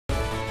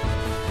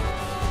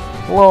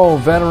Hello,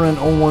 Veteran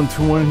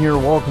 0121 here.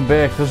 Welcome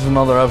back. This is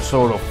another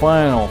episode of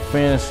Final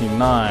Fantasy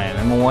IX.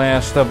 In the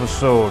last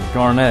episode,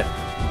 Garnet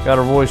got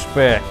her voice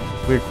back.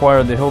 We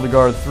acquired the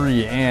Hildegard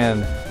 3,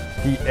 and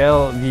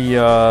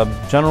the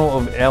General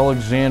of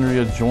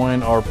Alexandria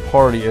joined our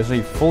party as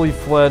a fully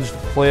fledged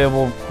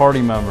playable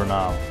party member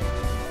now,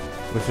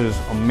 which is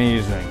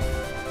amazing.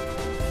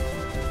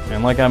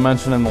 And like I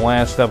mentioned in the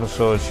last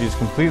episode, she's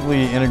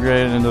completely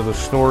integrated into the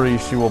story.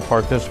 She will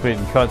participate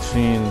in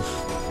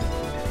cutscenes.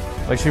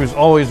 Like she was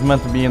always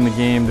meant to be in the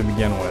game to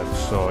begin with.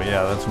 So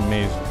yeah, that's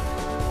amazing.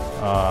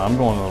 I'm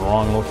going to the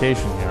wrong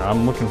location here.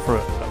 I'm looking for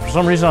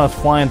some reason I was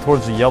flying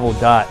towards the yellow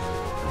dot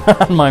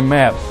on my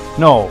map.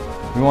 No,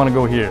 we want to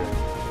go here.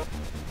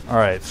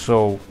 Alright,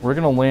 so we're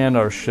going to land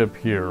our ship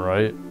here,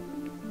 right?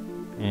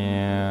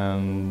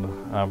 And,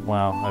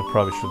 well, I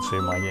probably should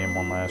save my game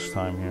one last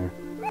time here.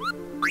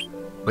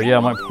 But yeah,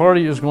 my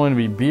party is going to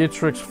be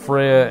Beatrix,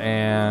 Freya,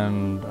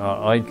 and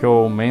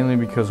Aiko, mainly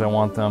because I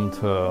want them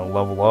to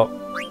level up.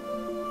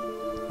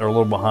 They're a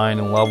little behind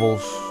in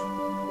levels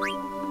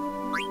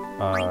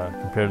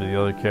compared to the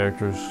other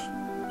characters.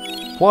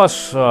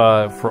 Plus,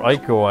 for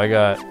Aiko, I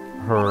got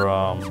her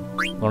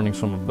learning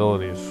some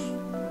abilities.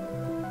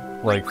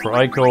 Like for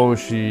Aiko,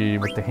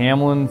 with the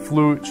Hamlin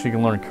flute, she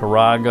can learn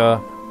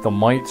Karaga, the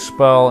Might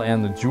spell,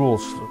 and the Jewel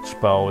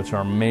spell, which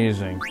are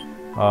amazing.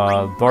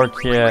 Dark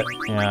Cat,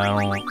 yeah, I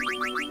don't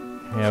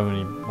have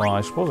any. Well, I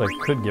suppose I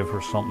could give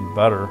her something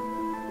better,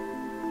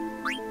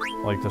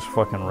 like this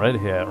fucking red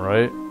hat,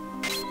 right?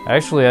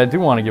 Actually, I do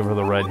want to give her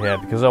the red hat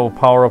because that will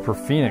power up her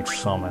Phoenix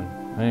summon.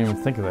 I didn't even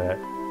think of that.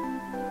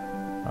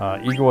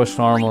 Egoist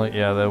Armlet,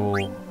 yeah, that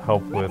will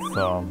help with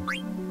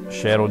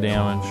shadow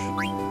damage.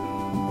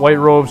 White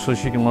Robe, so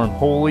she can learn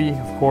Holy,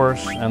 of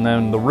course. And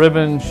then the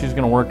Ribbon, she's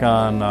going to work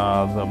on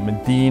the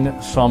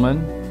Medine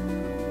summon,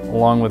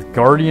 along with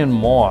Guardian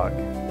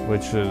Maug,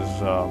 which is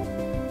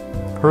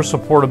her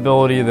support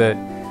ability that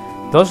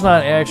does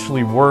not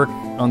actually work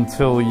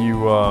until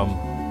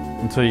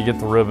you get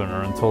the Ribbon,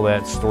 or until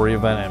that story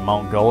event at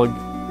Mount Gullig.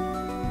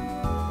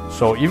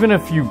 So even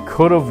if you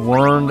could have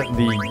learned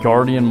the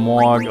Guardian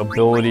Maug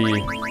ability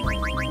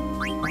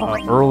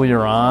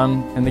earlier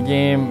on in the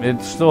game,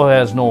 it still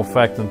has no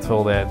effect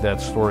until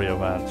that story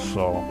event.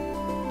 So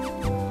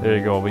there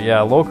you go. But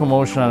yeah,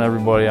 locomotion on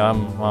everybody.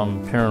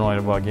 I'm paranoid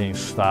about getting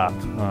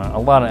stopped. A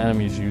lot of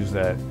enemies use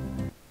that,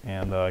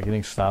 and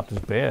getting stopped is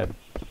bad.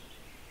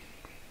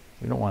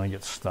 We don't want to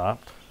get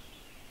stopped.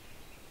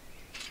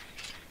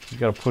 We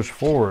got to push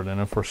forward,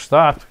 and if we're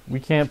stopped, we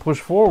can't push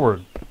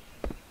forward.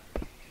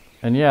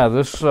 And yeah,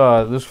 this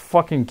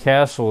fucking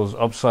castle is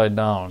upside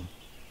down.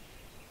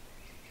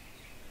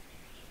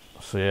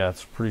 So yeah,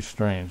 it's pretty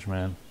strange,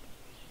 man.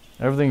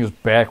 Everything is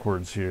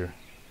backwards here.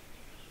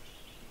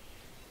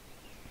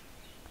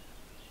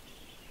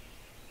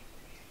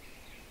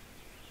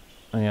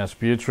 And yes,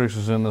 Beatrix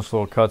is in this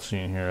little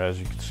cutscene here, as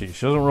you can see.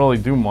 She doesn't really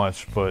do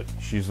much, but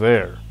she's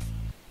there.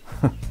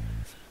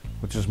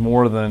 Which is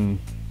more than,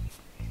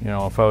 you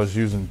know, if I was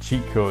using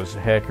cheat codes to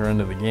hack her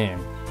into the game.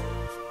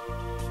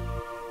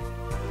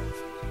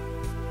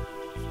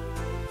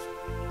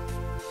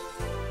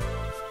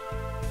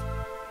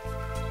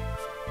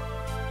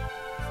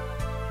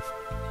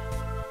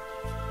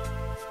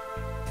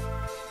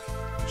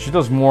 She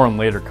does more in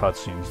later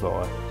cutscenes,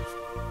 though.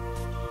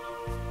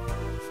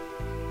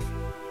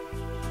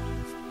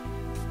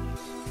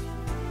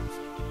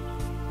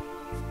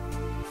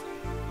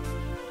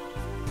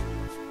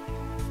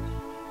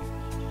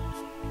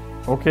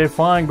 Okay,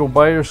 fine, go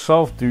by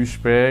yourself,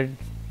 douchebag.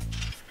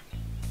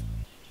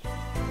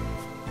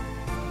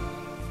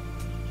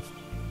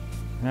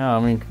 Yeah, I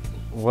mean,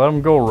 let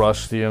him go,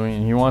 Rusty. I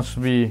mean, he wants to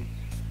be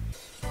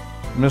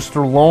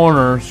Mr.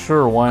 Loner.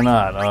 Sure, why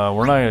not?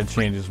 We're not going to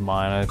change his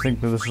mind. I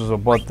think that this is a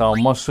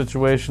butt-down-must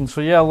situation,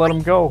 so yeah, let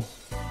him go.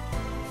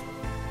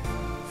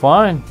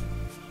 Fine.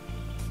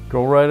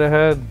 Go right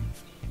ahead.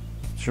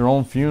 It's your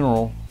own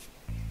funeral.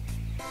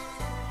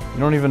 You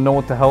don't even know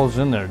what the hell is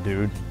in there,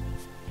 dude.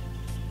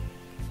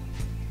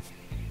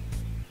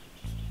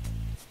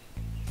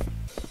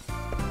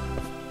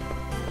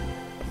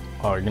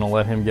 Oh, you're going to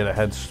let him get a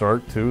head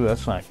start, too?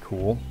 That's not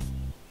cool.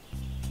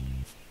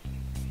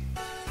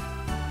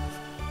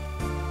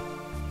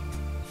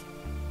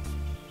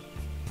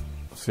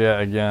 So, yeah,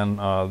 again,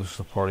 this is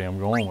the party I'm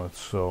going with,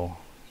 so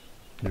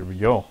here we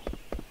go.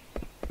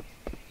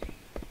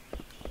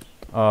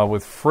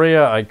 With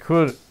Freya, I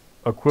could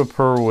equip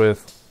her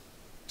with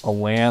a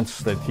lance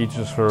that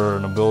teaches her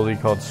an ability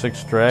called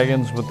Six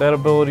Dragons, but that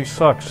ability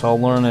sucks. I'll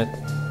learn it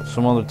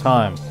some other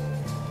time.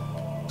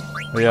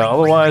 But yeah,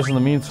 otherwise, in the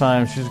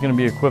meantime, she's going to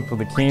be equipped with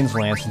the Kane's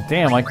Lance. And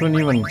damn, I couldn't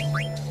even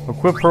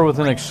equip her with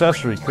an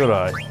accessory, could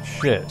I?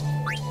 Shit.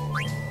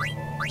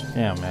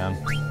 Yeah, man.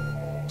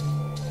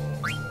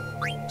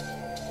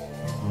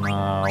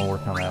 Nah, I'll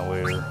work on that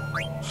later.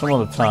 Some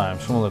other time,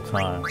 some other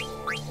time.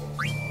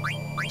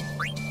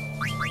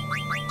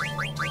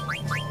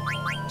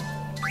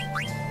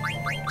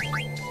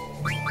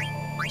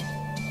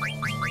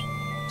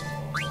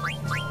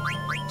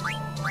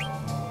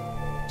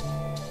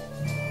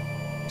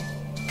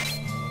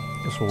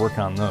 Guess we'll work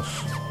on this.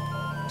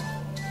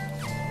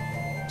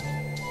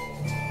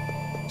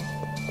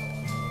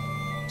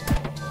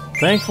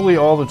 Thankfully,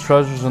 all the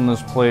treasures in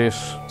this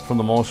place, for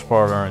the most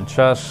part, are in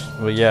chests.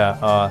 But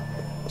yeah,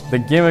 the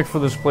gimmick for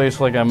this place,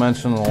 like I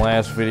mentioned in the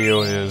last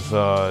video, is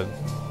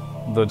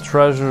the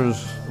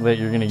treasures that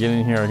you're going to get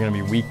in here are going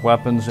to be weak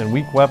weapons, and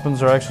weak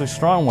weapons are actually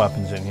strong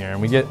weapons in here.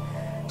 And we get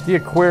the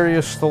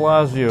Aquarius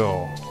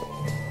Stelazio.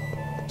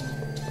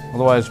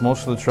 Otherwise,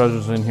 most of the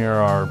treasures in here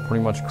are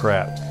pretty much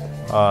crap.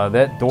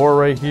 That door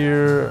right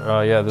here,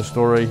 yeah, this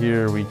door right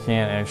here, we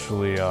can't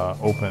actually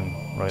open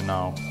right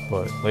now,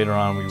 but later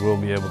on we will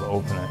be able to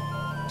open it.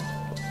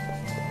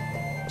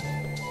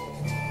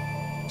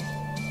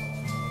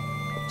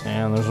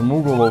 And there's a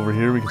Moogle over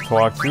here we can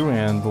talk to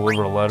and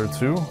deliver a letter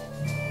to.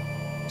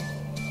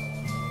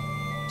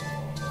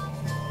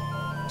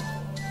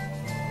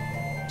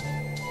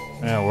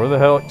 Yeah, where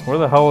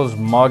the hell is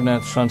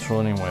Magnet Central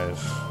anyways?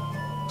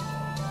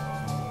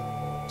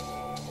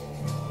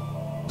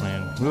 I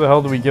mean, who the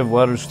hell do we give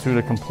letters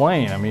to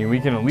complain? I mean, we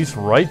can at least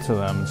write to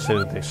them and say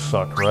that they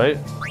suck, right?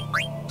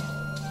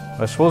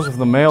 I suppose if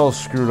the mail is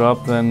screwed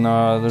up, then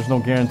there's no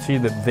guarantee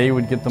that they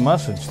would get the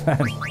message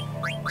then.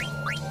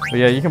 But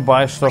yeah, you can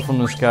buy stuff from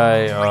this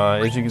guy.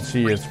 As you can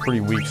see, it's pretty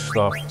weak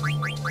stuff.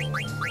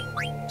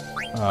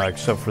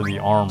 Except for the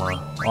armor.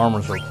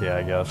 Armor's okay,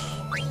 I guess.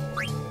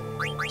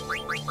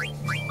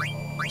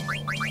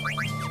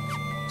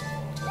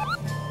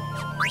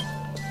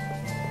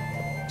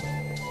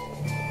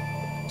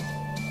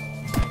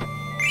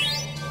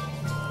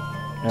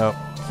 Yep.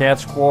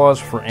 Cat's Claws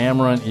for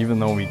Amaranth, even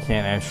though we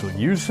can't actually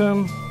use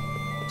him.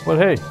 But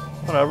hey,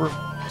 whatever.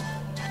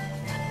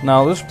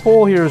 Now this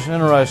pole here is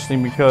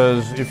interesting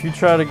because if you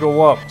try to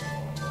go up,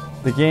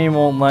 the game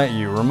won't let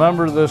you.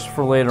 Remember this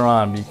for later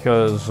on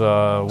because,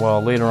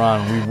 well, later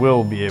on we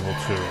will be able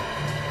to.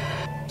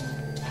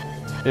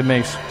 It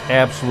makes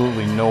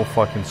absolutely no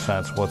fucking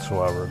sense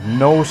whatsoever.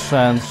 No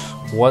sense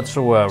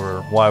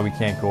whatsoever why we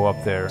can't go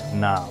up there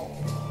now.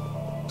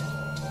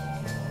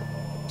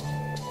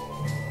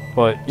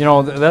 But, you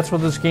know, that's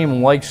what this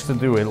game likes to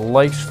do. It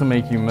likes to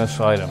make you miss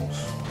items.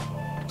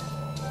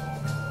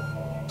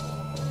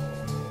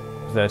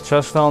 That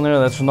chest down there,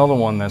 that's another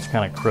one that's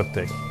kind of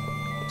cryptic.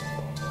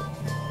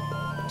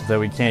 That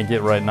we can't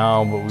get right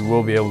now, but we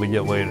will be able to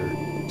get later.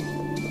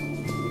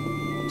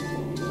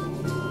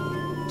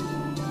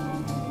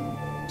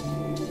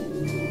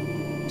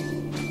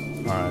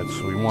 Alright,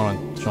 so we want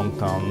to jump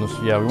down this.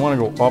 Yeah, we want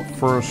to go up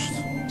first.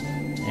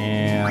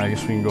 And I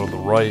guess we can go to the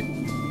right.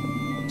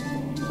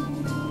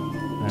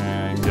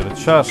 And get a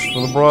chest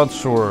for the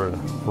broadsword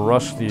for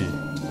Rusty.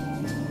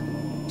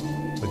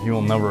 But he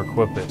will never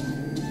equip it.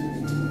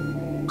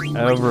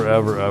 Ever,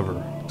 ever,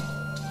 ever.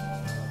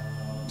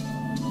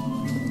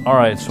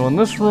 Alright, so in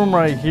this room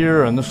right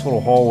here, in this little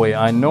hallway,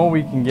 I know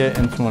we can get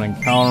into an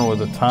encounter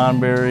with a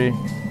Tonberry.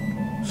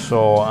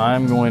 So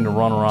I'm going to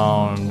run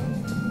around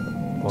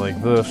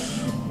like this,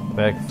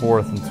 back and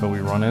forth until we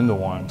run into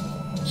one.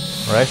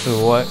 Or actually,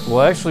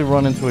 we'll actually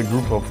run into a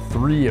group of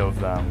 3 of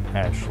them,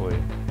 actually.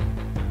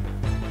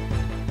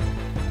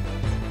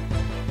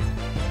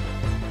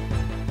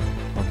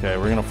 Okay,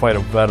 we're gonna fight a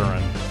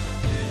veteran.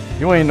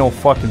 You ain't no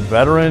fucking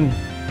veteran.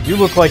 You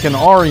look like an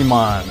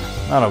Ahriman,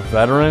 not a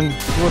veteran.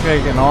 You look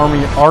like an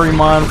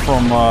Ahriman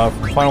from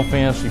Final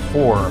Fantasy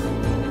IV.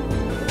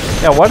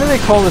 Yeah, why do they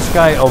call this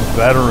guy a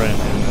veteran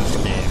in this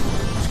game?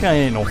 This guy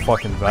ain't no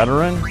fucking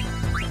veteran.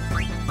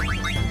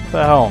 What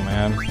the hell,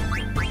 man?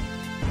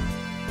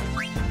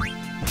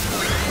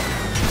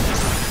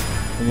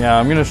 And yeah,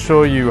 I'm gonna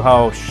show you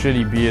how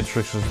shitty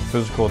Beatrix's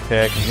physical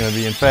attack is gonna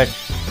be. In fact,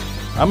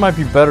 I might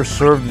be better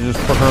served to just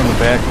put her in the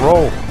back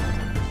row.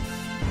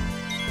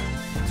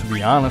 To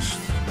be honest.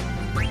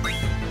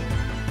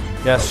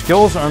 Yeah,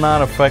 skills are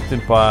not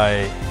affected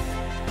by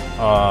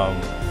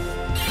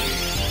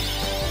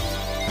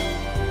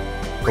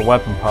the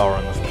weapon power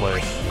in this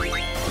place.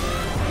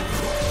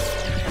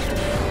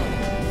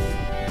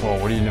 Whoa,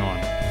 what are you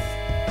doing?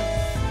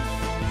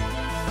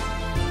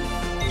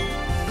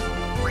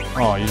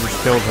 Oh, you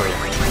just killed her.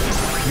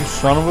 You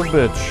son of a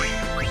bitch.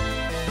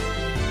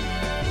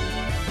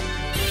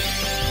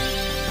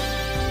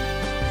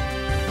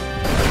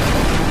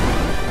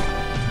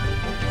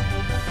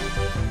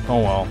 Oh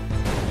well.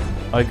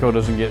 Aiko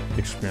doesn't get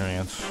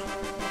experience.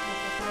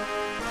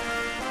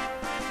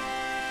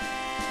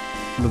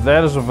 But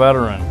that is a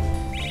veteran.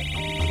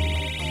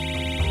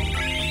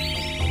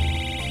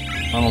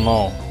 I don't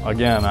know.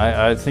 Again,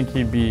 I think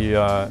he'd be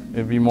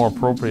it'd be more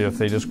appropriate if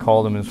they just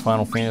called him his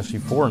Final Fantasy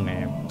IV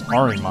name,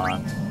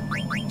 Ahriman.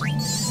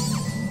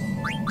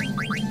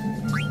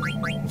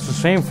 It's the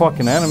same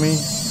fucking enemy,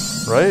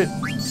 right?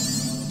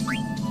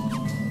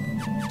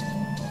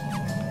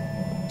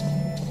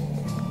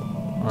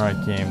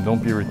 Alright, game,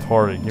 don't be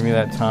retarded. Give me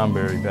that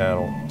Tonberry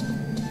battle.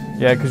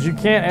 Yeah, because you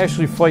can't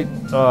actually fight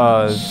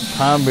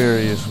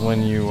Tonberries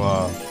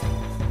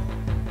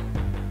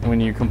when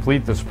you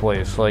complete this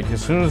place. Like,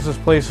 as soon as this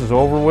place is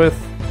over with,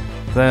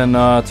 then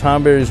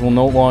Tonberries will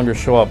no longer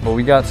show up. But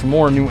we got some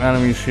more new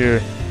enemies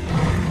here.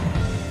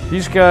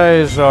 These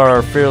guys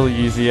are fairly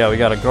easy. Yeah, we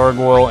got a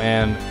Gargoyle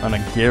and an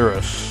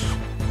Agarus.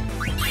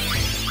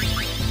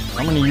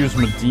 I'm going to use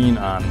Medine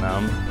on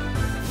them.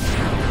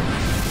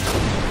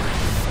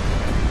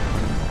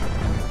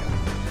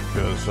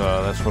 Because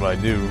that's what I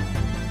do.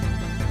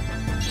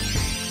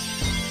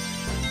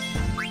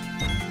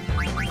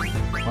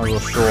 I'll go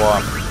show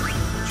off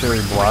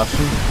Cherry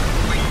Blossom.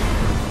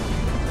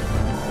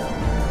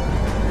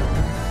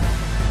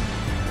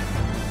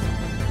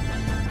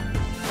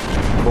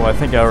 Well, I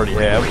think I already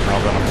have, now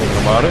that I'm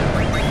thinking about it.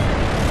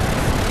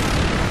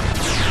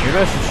 Maybe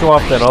I should show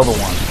off that other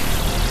one.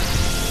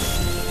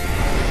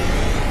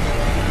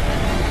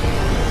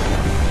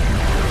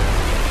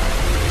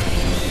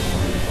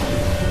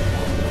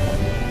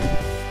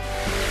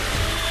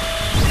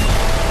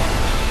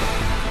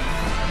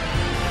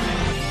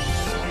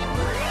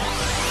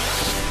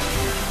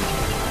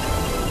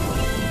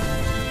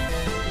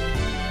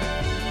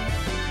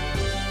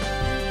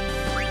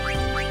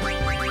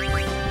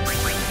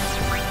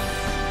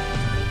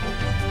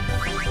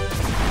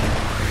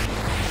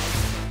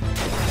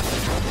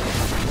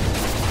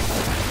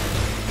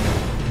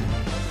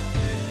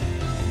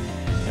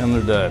 And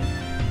they're dead.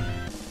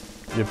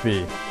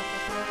 Yippee.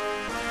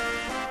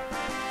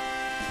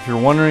 If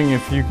you're wondering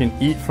if you can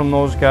eat from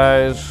those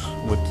guys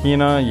with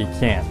Kina, you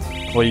can't.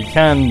 Well, you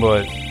can,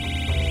 but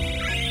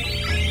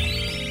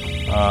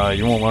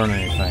you won't learn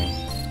anything.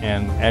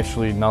 And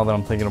actually, now that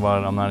I'm thinking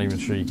about it, I'm not even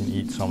sure you can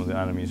eat some of the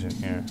enemies in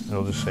here.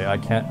 It'll just say, I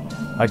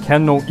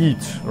can no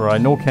eat, or I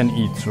no can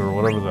eat, or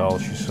whatever the hell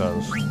she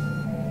says.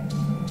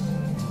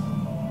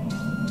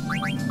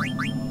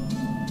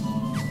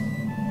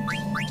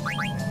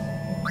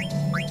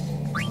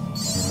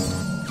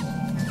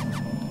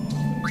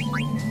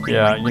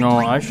 Yeah, you know,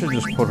 I should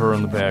just put her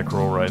in the back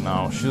row right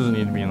now. She doesn't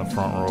need to be in the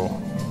front row.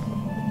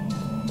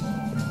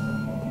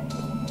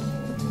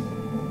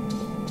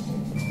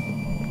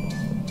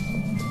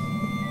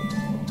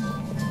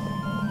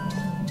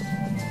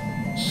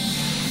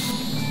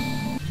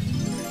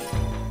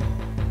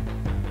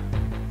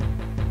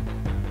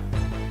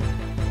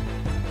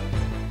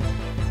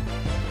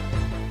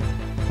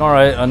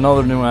 Alright,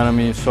 another new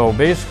enemy. So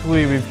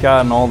basically we've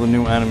gotten all the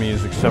new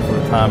enemies except for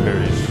the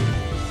Tomberries.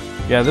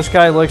 Yeah, this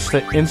guy likes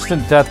to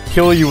instant death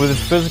kill you with his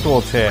physical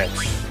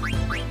attacks.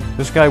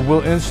 This guy will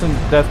instant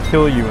death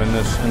kill you in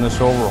this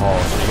overhaul,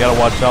 so you gotta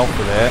watch out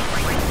for that.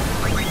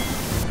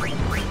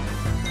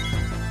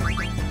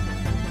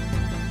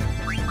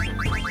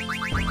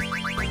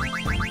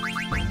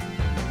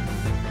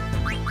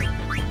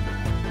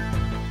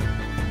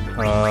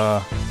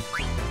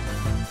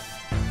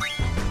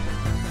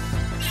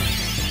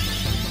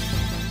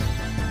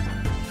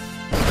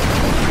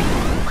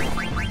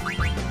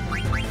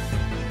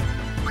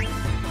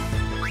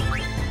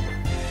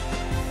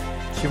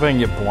 See if I can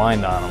get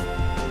blind on him.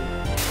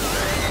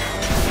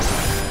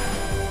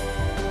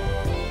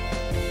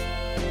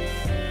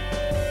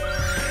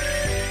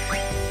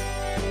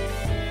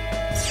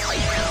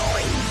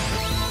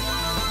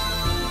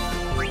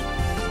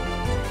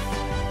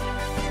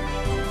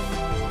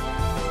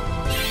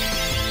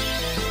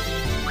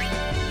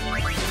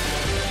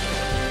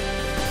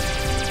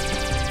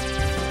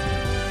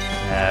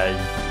 Ah, you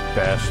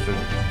bastard.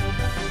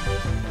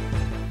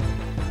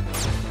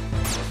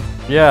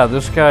 Yeah,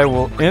 this guy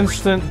will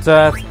instant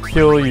death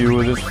kill you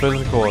with his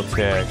physical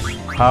attacks.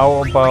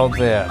 How about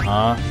that,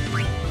 huh?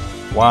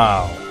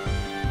 Wow.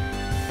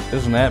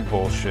 Isn't that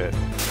bullshit?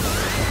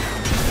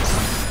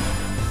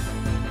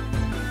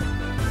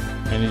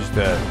 And he's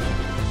dead.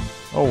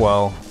 Oh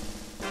well.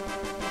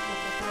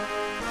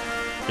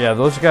 Yeah,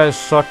 those guys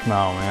suck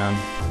now, man.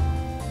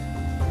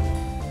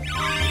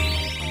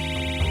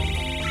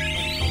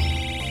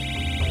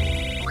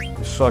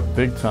 They suck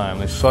big time.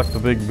 They suck the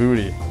big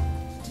booty.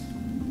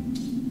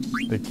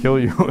 They kill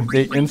you.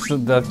 They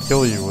instant death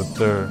kill you with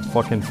their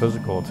fucking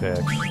physical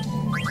attacks.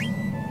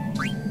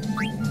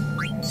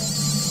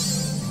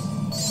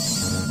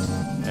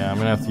 Yeah, I'm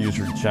gonna have to use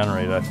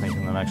Regenerate, I think,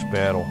 in the next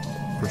battle.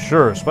 For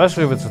sure,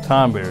 especially if it's the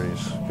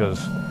Tomberries,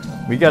 because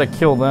we gotta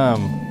kill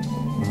them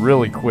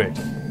really quick.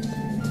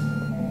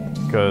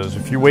 Because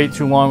if you wait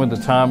too long with the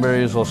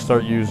Tomberries, they'll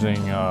start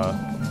using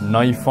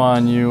Knife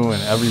on you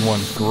and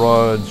everyone's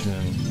Grudge,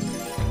 and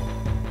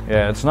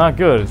yeah, it's not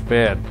good, it's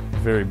bad.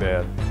 Very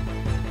bad.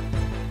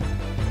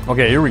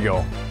 Okay, here we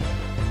go.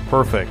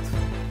 Perfect.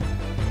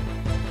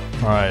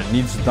 Alright, it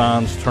needs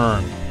Don's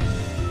turn.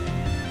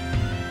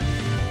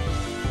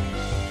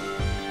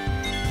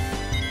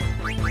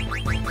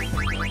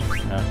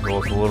 Yeah, go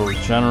with a little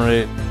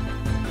Regenerate.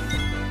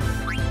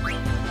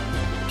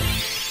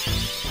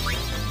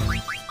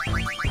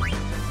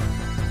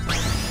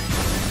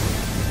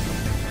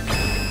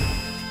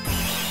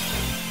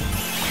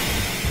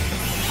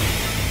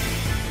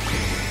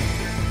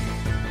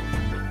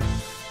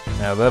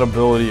 Yeah, that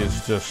ability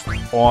is just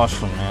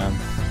awesome, man.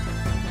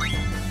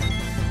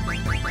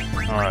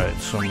 Alright,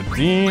 so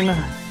Medine.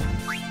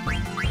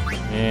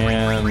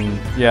 And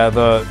yeah,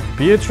 the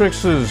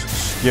Beatrix's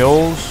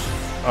skills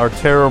are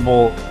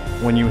terrible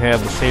when you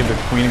have the Save the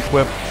Queen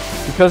equip.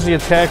 because the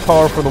attack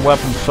power for the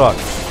weapon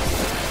sucks.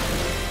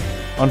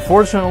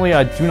 Unfortunately,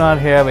 I do not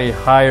have a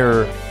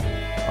higher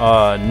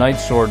Night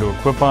Sword to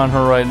equip on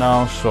her right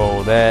now,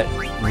 so that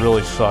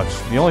really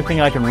sucks. The only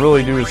thing I can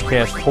really do is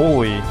cast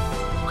Holy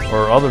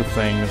or other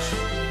things,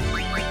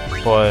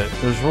 but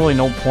there's really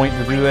no point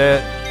to do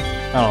that.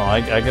 I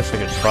don't know, I guess I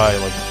could try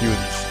like a few of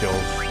these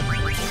skills.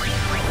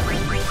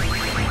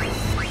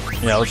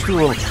 Yeah, let's do a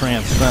little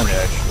Transcend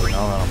actually,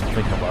 now that I'm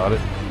thinking about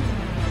it.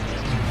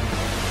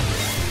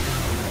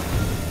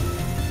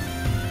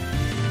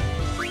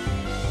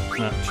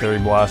 Cherry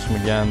Blossom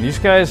again. These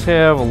guys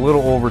have a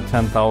little over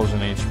 10,000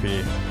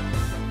 HP.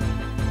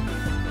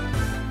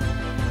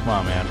 Come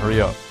on, man,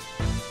 hurry up.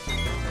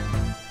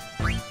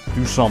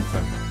 Do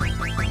something.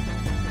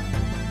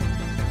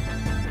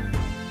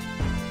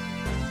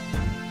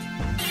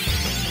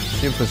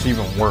 See if this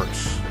even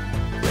works.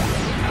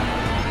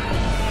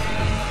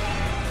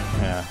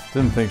 Yeah,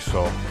 didn't think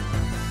so.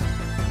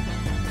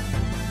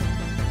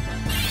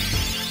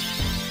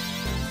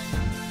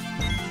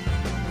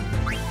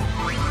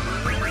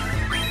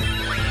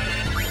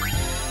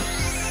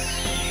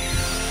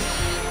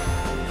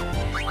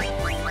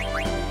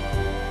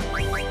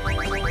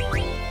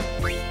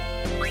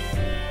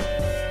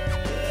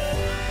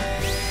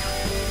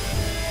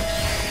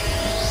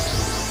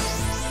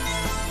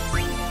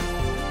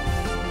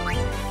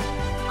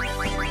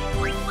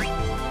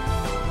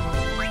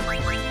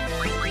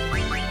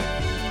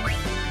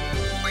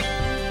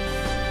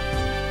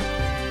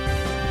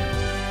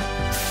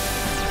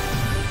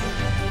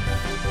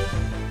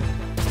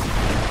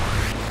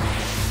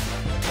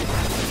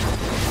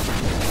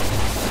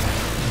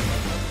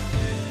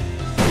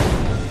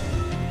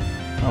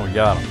 Oh, we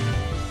got him.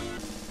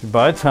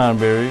 Goodbye,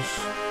 Tonberries.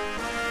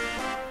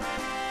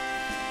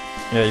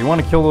 Yeah, you want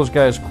to kill those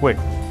guys quick.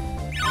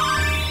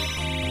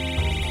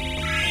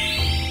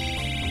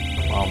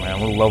 Oh man,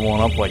 we're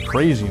leveling up like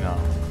crazy now.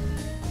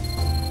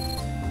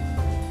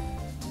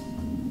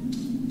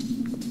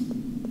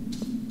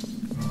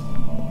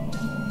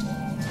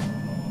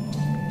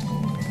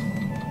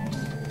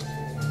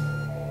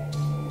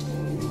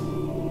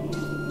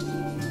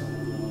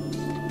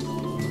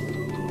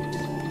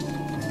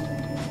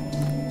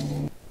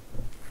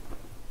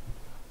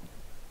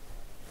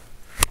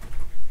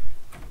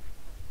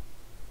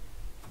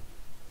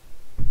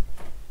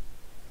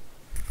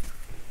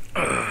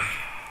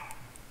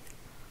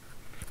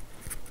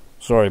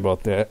 Sorry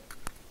about that.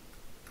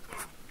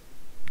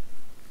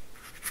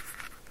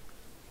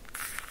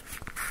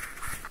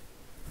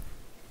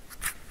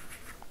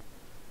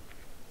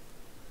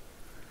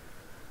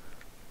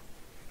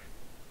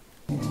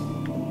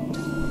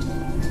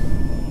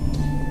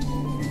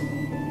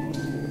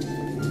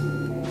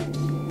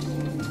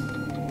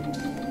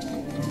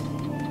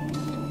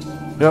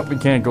 Yep, we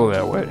can't go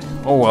that way.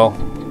 Oh well.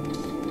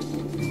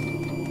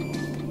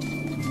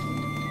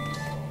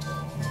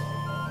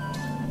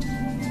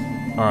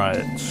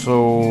 Alright,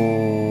 so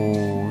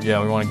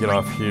yeah, we want to get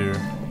off here.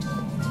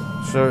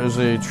 So there is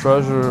a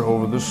treasure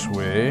over this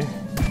way.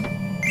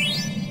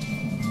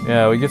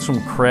 Yeah, we get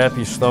some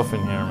crappy stuff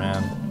in here,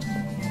 man.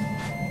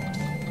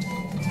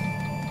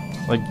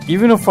 Like,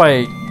 even if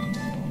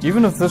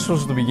this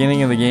was the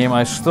beginning of the game,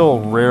 I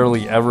still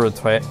rarely ever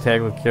attack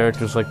with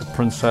characters like the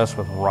princess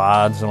with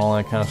rods and all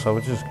that kind of stuff.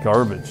 It's just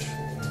garbage.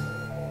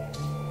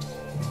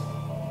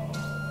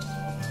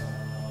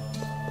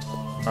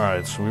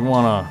 Alright, so we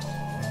want to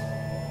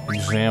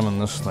examine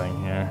this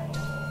thing here.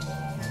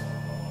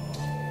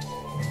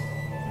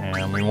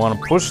 And we want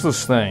to push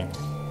this thing.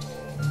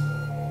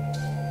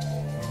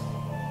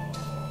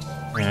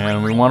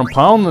 And we want to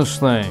pound this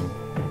thing.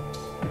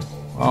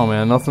 Oh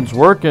man, nothing's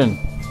working.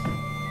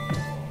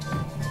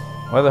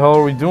 Why the hell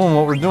are we doing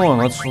what we're doing?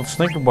 Let's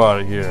think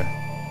about it here.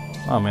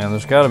 Oh man,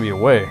 there's got to be a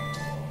way.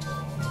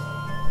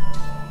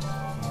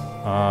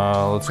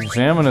 Let's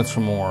examine it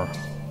some more.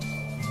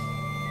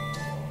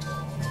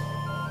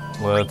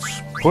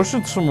 Let's push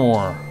it some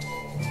more.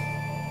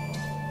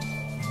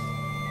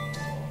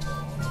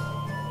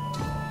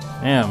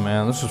 Damn,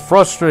 man, this is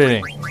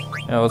frustrating.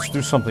 Yeah, let's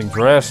do something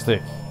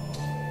drastic.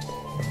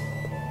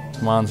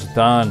 Come on,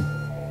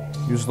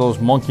 Zidane. Use those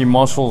monkey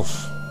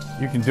muscles.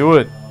 You can do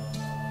it.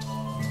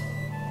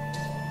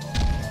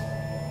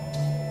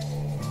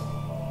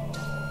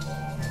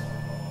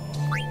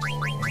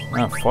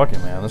 Ah, fuck it,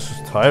 man. This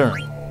is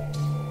tiring.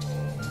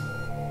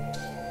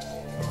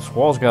 This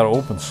wall's got to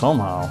open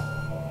somehow.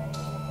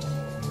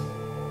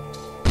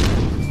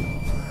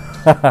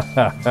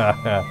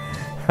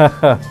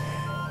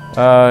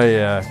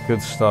 Yeah,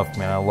 good stuff,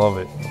 man. I love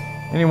it.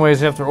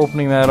 Anyways, after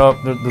opening that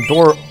up, the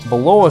door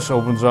below us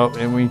opens up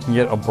and we can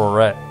get a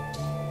barrette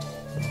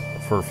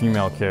for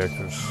female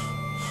characters.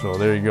 So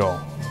there you go.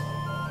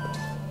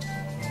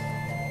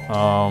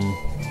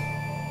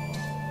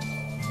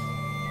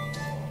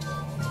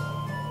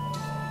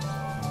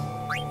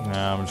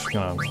 Nah, I'm just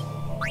gonna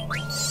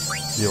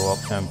heal up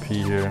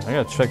MP here. I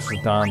gotta check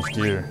Zidane's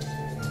gear.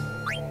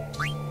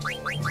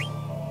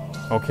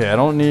 Okay, I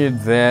don't need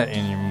that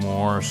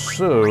anymore,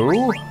 so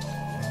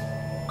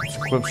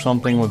let's equip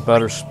something with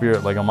better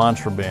spirit, like a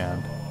mantra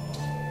band.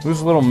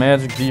 Lose a little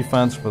magic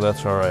defense, but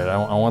that's alright. I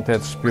want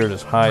that spirit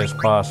as high as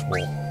possible.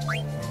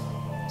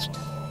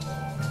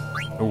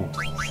 Oh,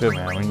 shit,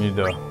 man. We need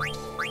to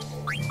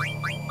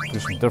do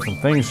some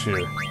different things here.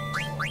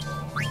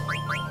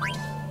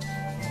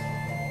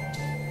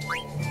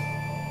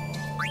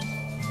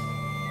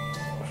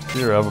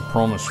 Here, I have a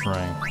promise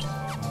string.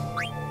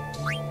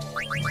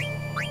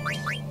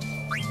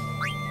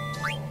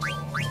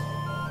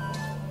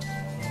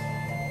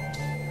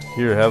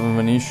 Here, have a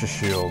Venetia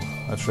shield.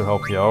 That should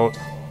help you out.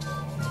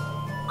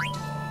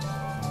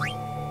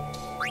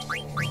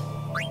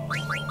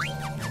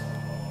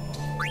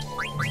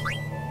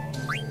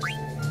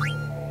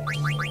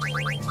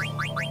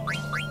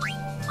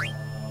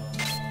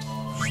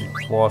 C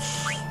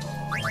plus.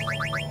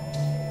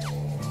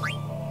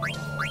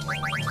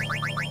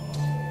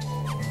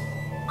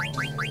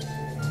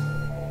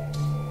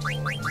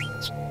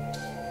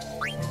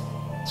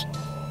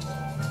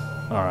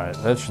 Alright,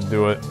 that should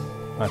do it,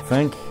 I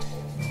think.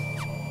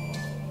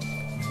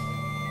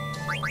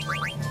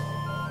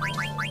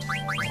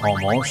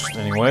 Almost,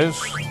 anyways.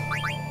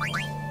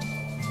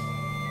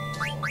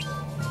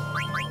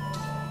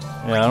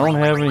 Yeah, I don't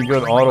have any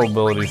good auto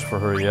abilities for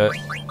her yet.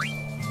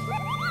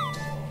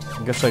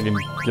 I guess I can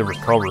give her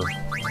cover.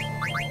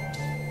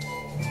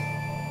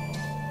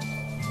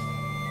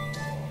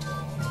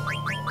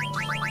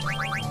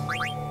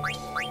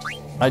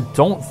 I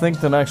don't think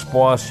the next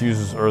boss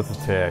uses earth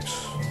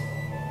attacks.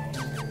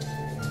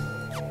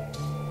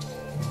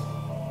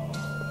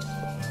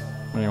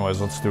 Anyways,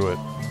 let's do it.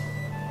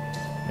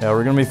 Yeah,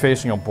 we're gonna be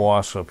facing a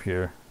boss up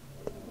here.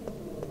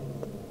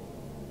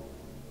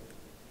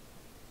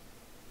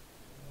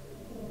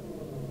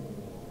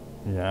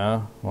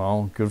 Yeah,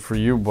 well, good for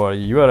you, buddy.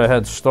 You had a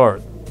head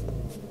start.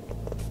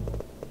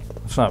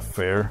 That's not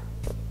fair.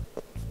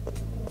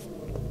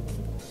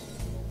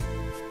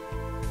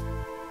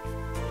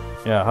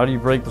 Yeah, how do you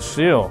break the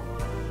seal?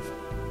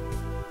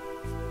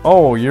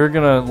 Oh, you're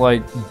gonna,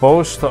 like,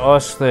 boast to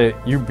us that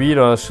you beat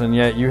us, and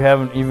yet you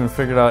haven't even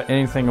figured out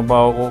anything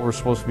about what we're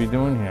supposed to be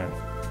doing here.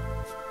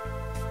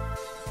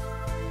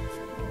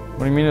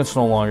 What do you mean it's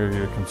no longer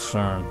your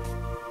concern?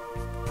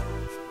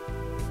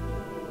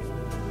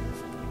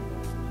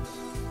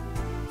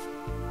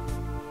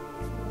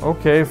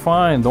 Okay,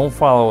 fine. Don't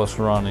follow us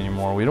around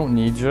anymore. We don't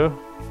need you.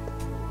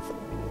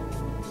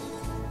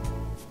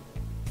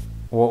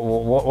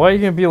 Why are you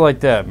gonna be like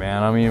that,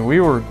 man? I mean,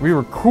 we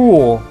were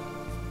cool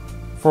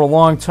for a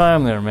long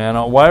time there, man.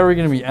 Why are we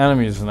gonna be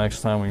enemies the next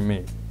time we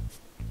meet?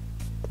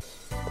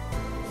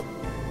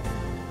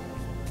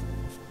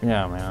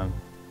 Yeah, man.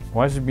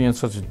 Why is he being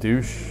such a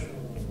douche?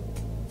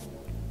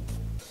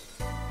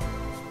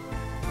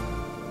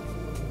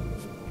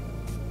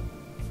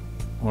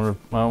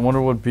 I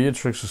wonder what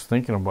Beatrix is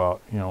thinking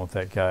about, you know, with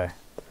that guy.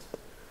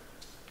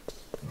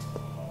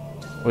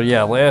 But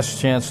yeah,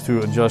 last chance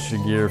to adjust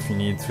your gear if you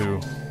need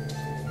to.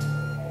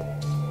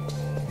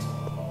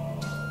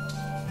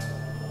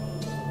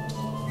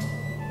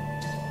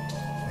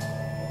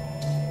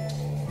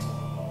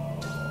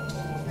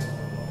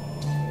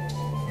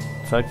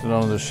 Protected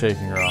under the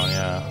shaking ground,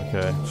 yeah,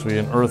 okay. So we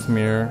get an earth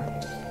mirror.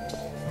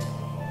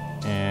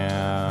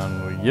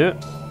 And we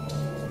get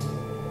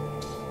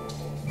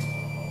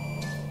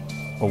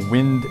a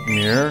wind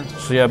mirror.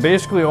 So yeah,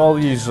 basically all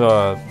these,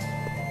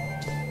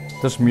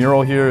 this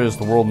mural here is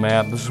the world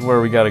map. This is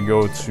where we gotta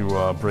go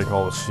to break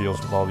all the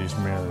seals with all these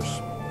mirrors.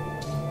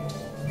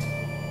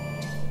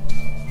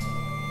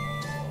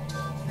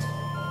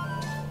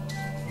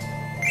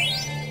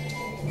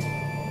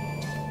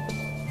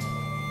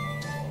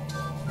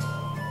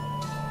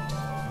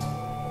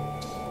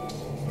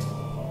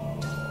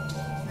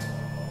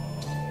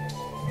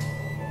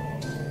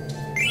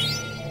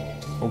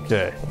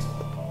 Okay.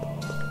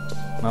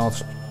 Now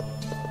let's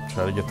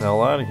try to get the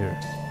hell out of here.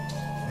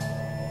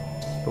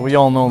 But we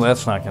all know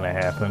that's not going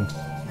to happen.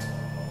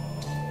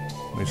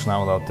 At least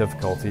not without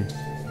difficulty.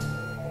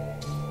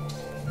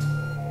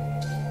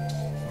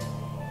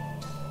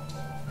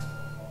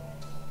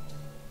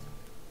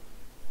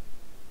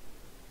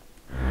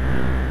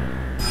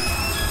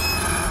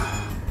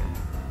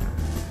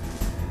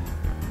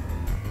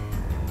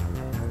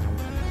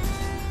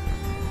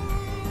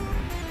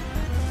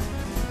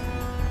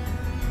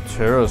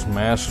 Terra's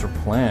master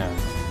plan.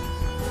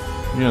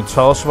 You gonna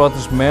tell us about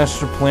this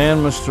master plan,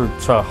 Mr.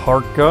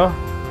 Taharka?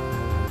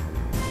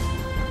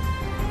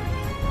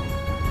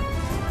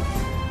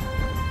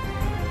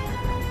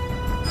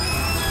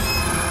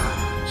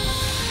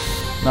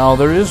 Now,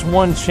 there is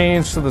one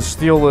change to the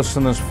steel list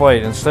in this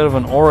fight. Instead of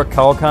an Aura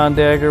Kalkan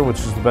dagger, which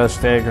is the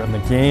best dagger in the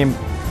game,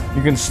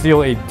 you can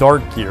steal a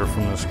dart gear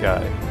from this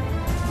guy.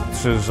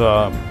 This is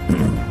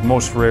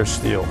most rare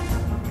steel.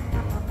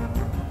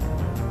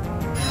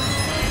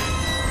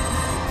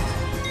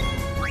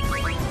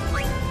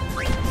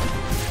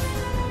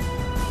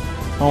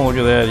 Oh, look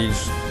at that,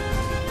 he's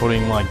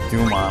putting, like,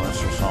 Doom on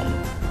us or something.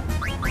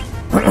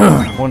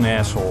 What an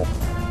asshole.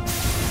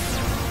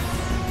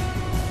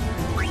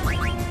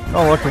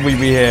 Oh, luckily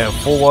we have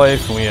full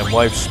life and we have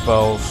life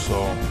spells,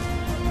 so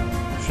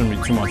shouldn't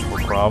be too much of a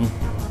problem.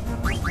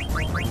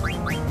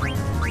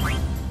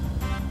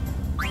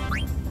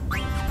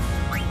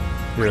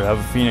 Here, have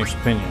a Phoenix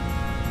Pinion.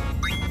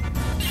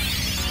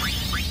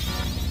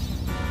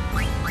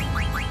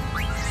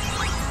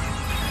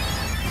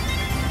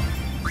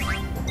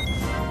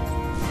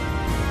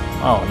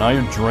 Oh, now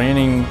you're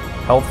draining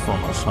health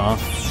from us, huh?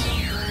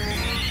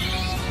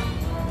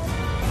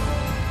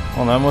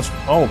 Oh, that must...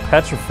 Oh,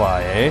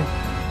 Petrify, eh?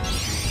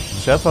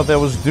 See, I thought that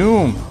was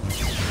Doom.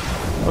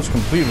 That was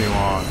completely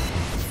wrong.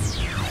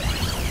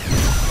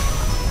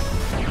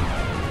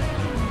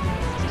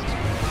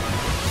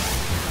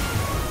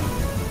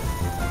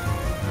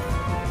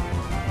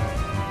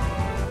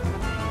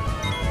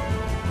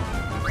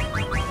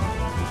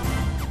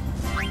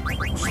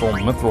 Stole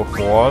Mithril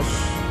Claws.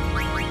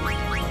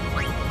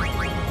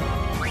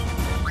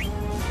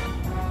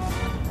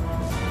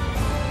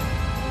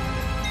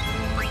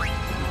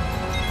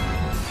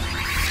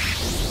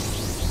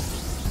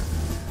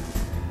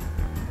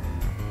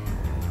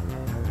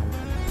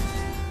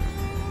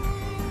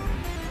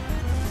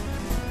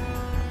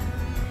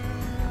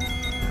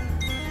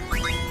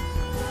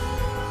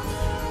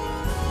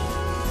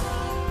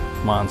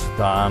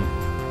 Monstan.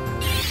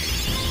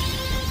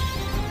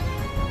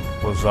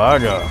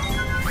 Wazaga.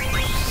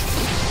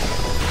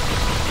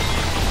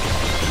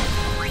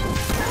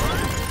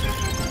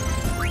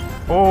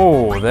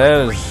 Oh,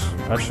 that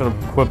should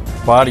have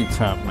equipped Body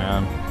Temp,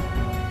 man.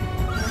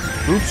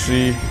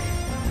 Oopsie.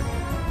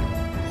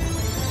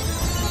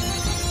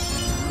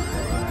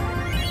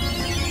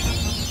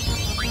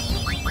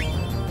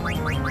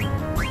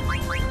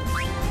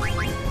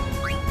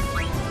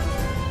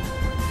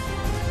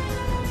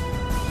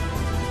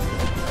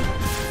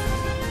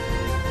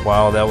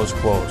 Wow, that was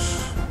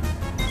close.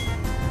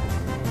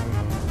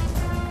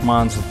 Come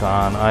on,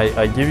 Zidane.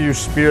 I give you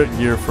spirit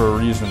gear for a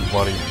reason,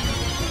 buddy.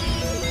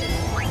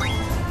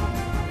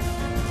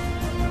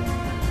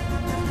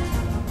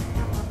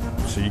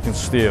 So you can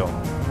steal.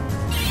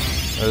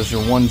 That is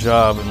your one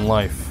job in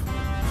life.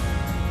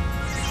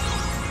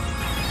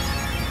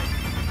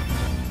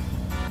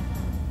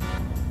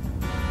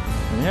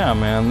 And yeah,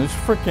 man, these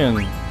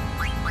freaking...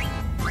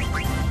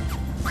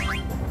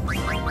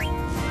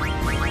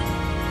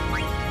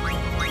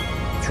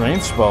 drain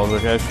spells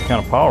are actually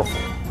kind of powerful.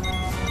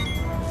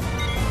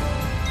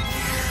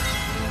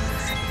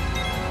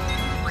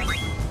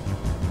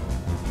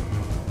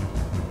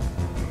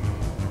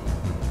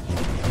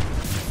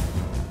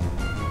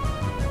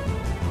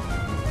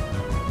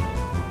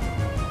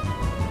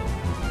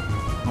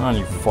 Come on,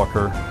 you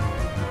fucker.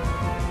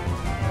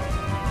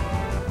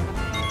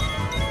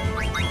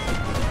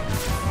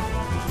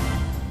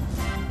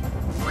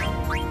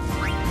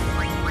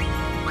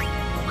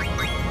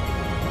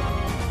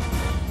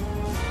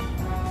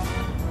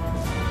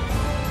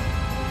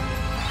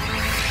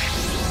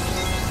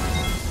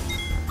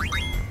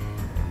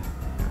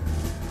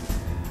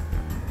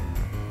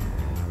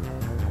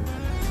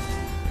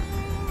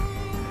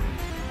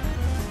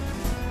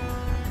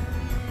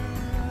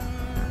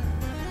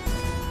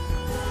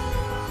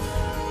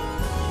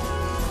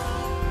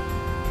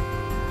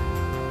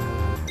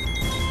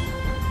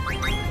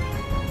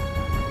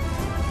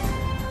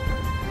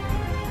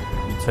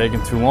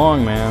 Taking too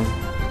long, man.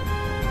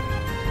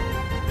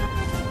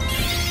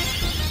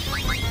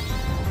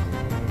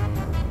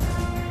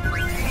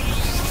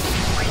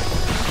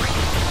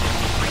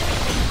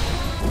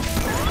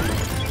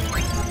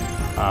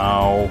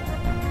 Ow.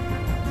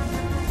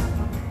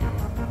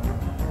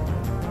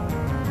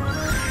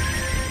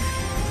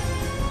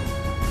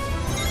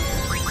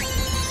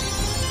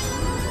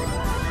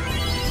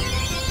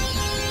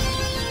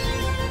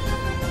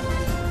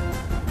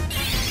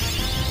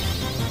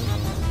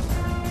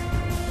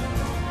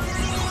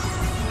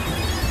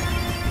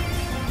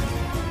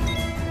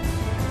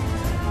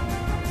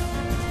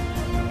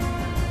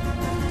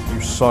 You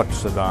suck,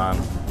 Zidane.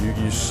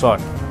 You suck.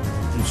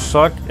 You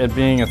suck at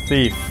being a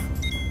thief.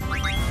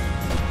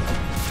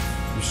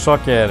 You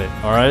suck at it,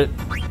 alright?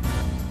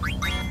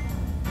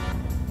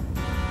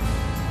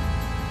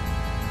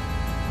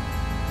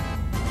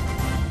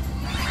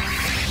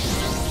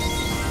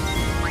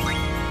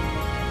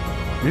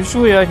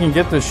 Usually I can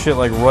get this shit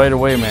like right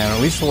away, man.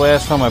 At least the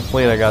last time I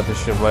played I got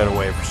this shit right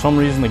away. For some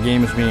reason the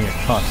game is being a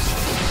cunt.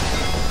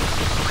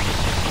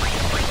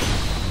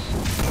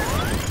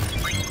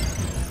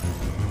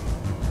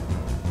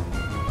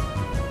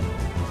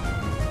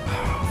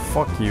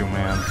 Fuck you,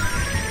 man.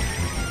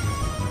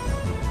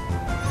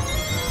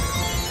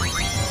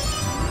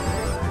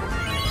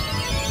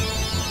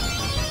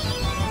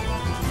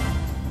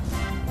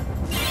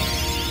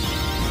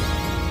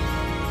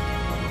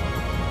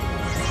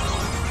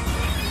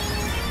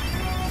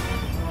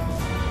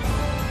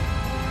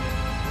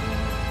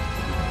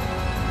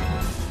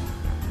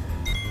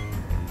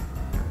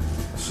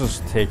 This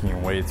is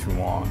taking way too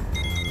long.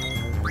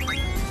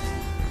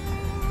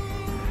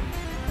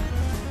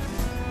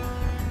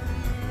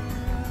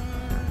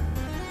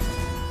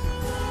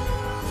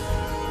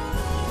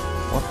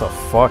 What the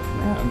fuck,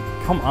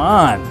 man? Come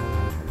on.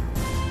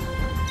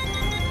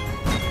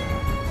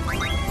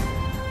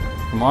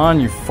 Come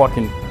on, you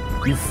fucking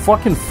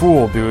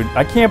fool, dude.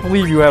 I can't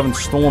believe you haven't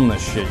stolen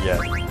this shit yet.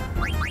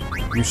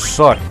 You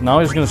suck. Now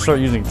he's gonna start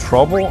using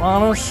trouble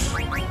on us?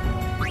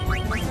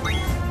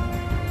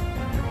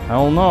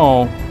 Hell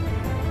no.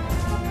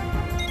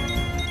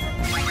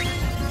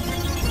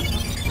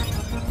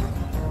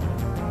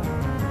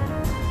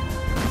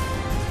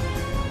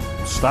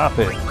 Stop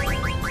it.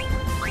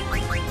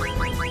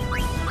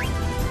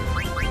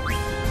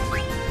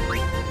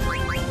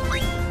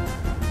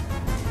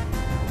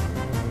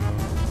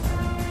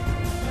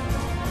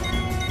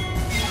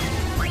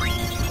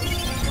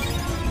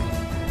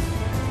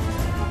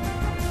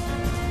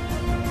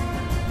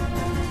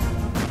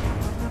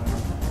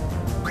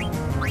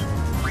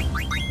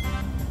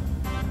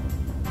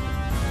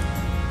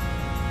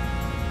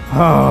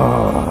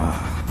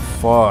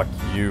 Fuck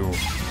you.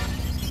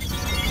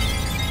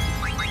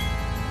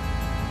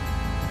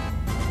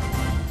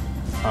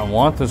 I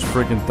want this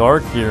freaking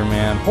dark gear,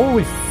 man.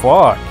 Holy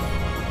fuck.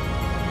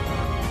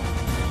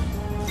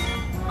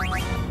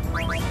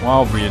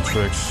 Wow,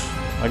 Beatrix.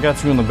 I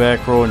got you in the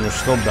back row and you're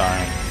still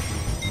dying.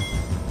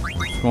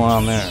 What's going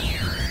on there?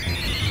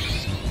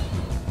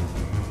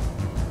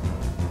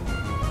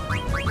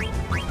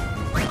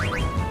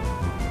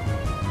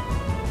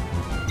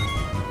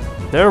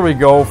 There we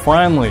go,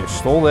 finally.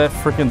 Stole that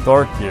freaking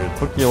dark gear. It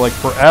took you like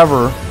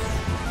forever.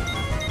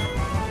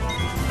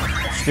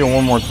 Steal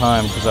one more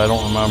time because I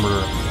don't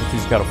remember if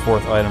he's got a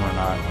fourth item or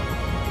not.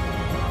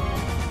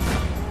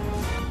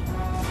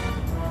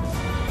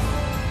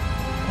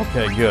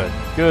 Okay, good.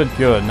 Good,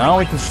 good. Now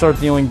we can start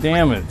dealing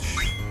damage.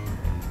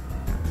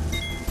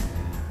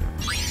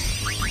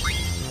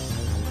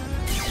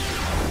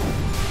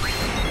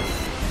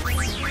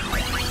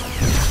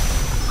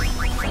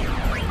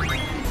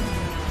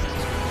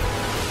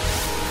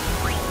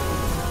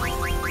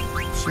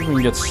 See if we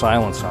can get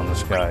silence on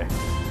this guy.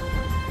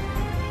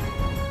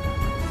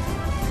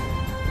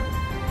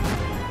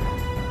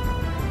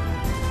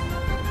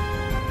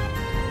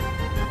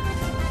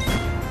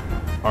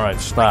 Alright,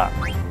 stop.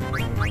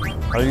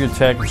 How are you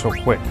attacking so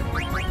quick?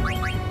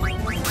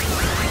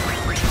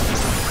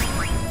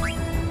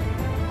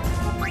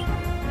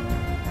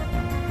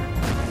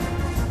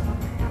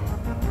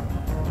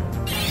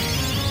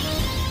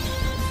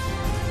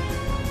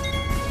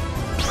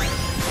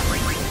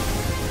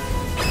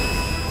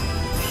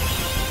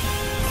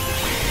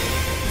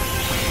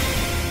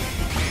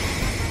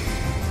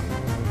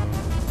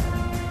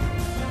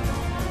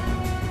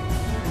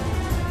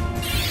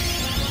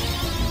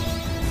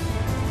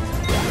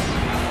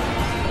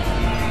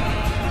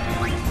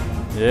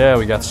 Yeah,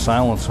 we got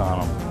silence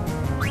on him.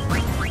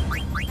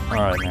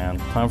 Alright, man.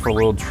 Time for a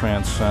little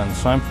transcend.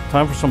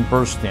 Time for some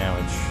burst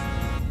damage.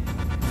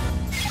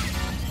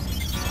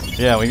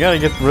 Yeah, we gotta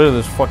get rid of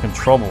this fucking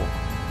trouble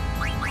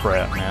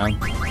crap, man.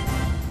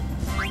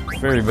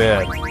 Very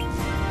bad.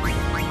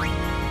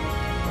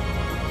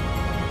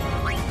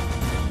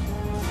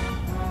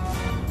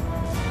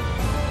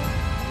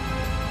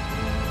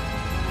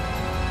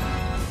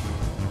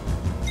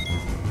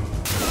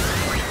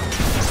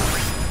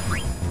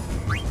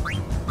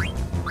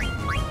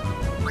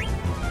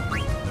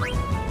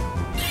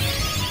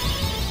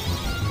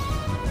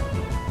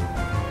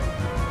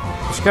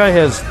 This guy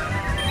has,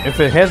 if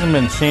it hasn't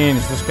been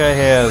changed, this guy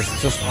has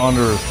just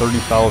under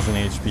 30,000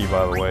 HP,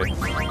 by the way.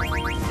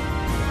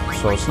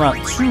 So it's not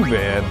too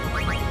bad.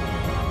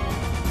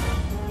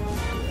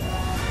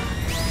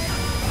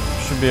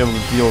 Should be able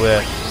to deal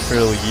that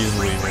fairly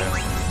easily here.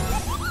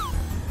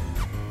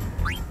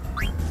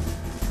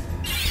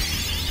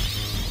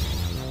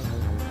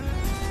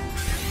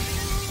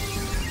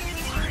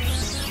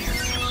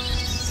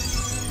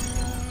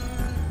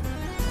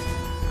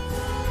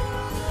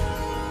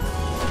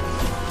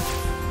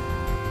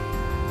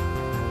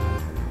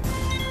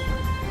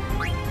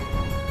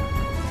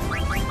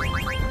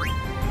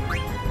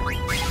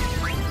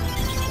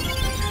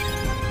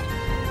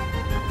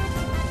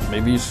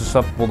 Maybe he's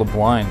susceptible to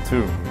blind,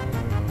 too.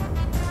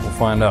 We'll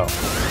find out.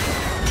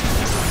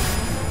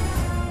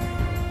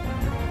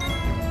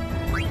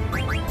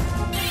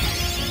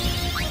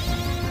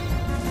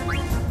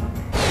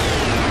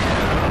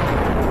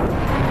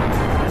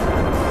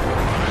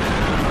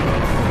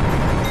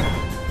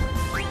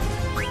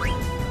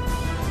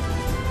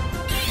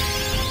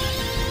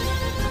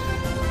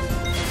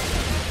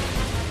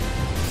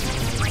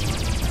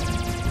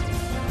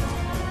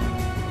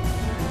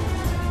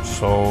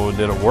 So,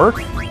 did it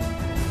work?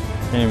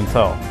 Can't even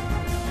tell.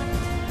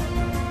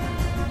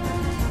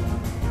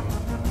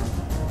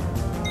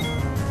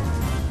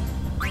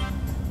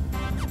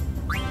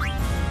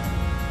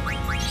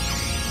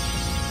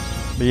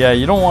 But yeah,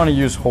 you don't want to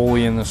use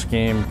Holy in this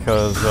game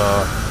because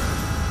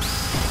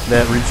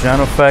that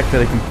regen effect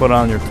that it can put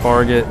on your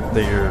target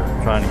that you're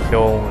trying to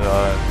kill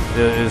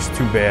is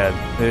too bad.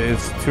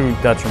 It's too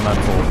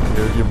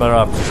detrimental. You're better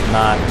off just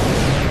not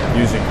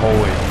using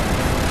Holy.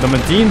 The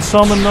Medine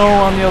summon, though,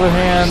 on the other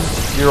hand,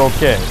 you're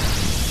okay.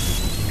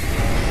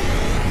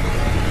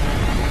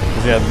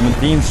 Yeah, the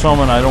Medine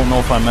summon, I don't know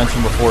if I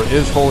mentioned before,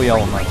 is Holy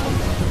Elemental.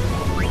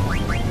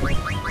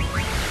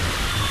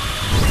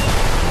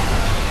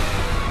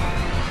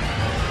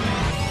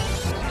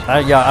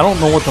 Yeah, I don't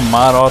know what the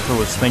mod author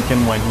was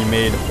thinking when he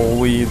made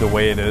Holy the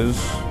way it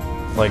is.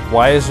 Like,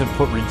 why is it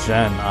put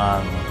regen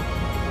on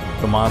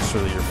the monster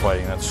that you're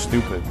fighting? That's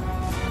stupid.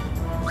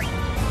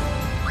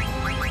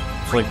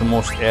 It's like the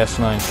most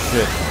asinine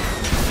shit.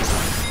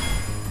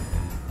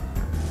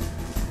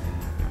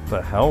 What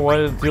the hell? Why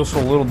did it deal so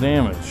little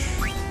damage?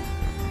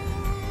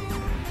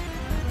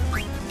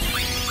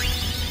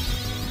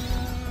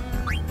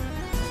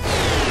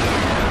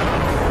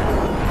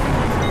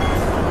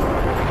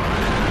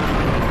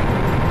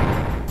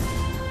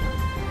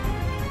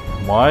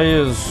 Why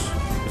is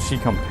he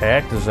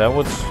compact? Is that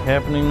what's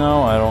happening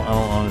now? I don't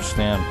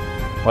understand.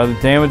 Why the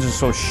damage is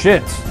so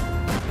shit?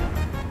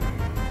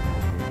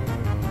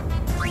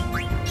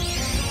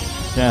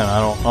 Again, I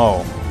don't.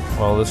 Oh,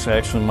 well, this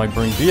actually might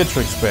bring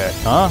Beatrix back,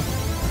 huh?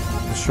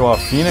 To show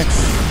off Phoenix.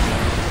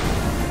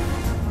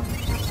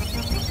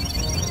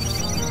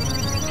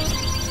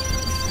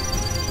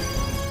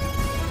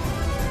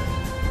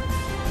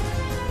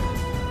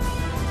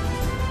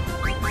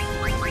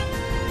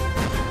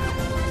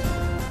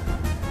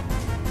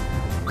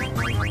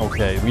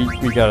 Okay,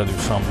 we gotta do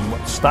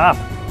something. Stop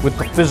with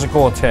the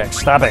physical attack.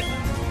 Stop it.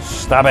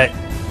 Stop it.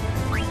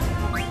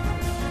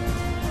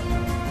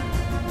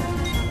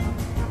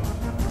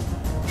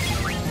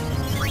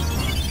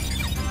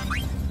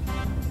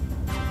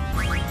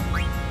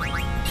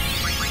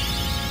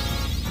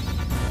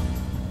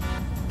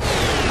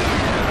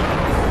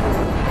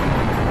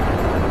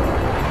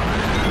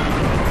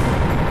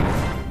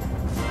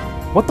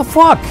 What the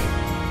fuck?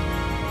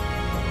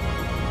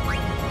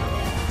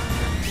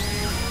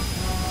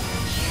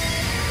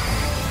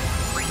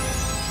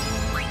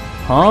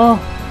 Huh?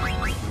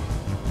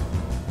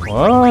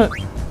 What?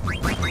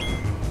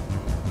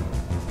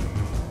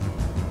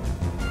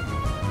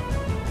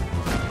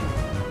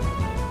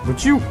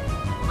 Would you?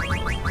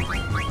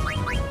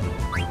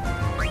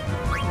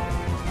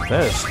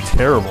 That is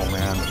terrible,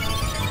 man.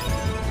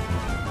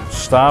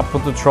 Stop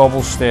with the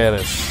trouble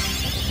status.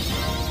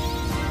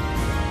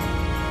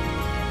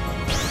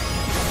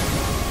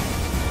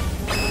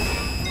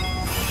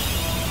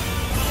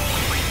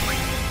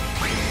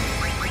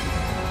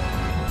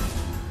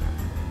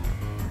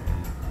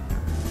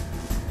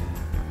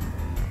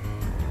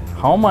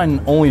 How am I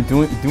only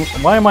doing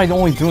why am I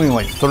only doing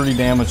like 30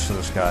 damage to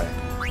this guy?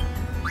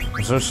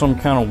 Is there some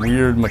kind of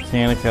weird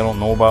mechanic I don't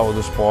know about with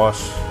this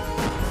boss?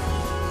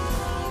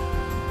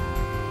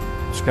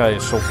 This guy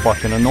is so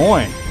fucking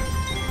annoying.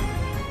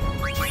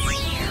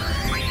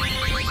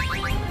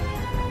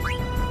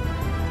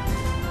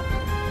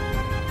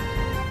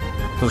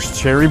 Does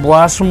Cherry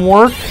Blossom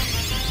work?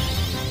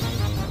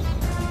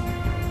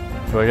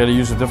 Do I gotta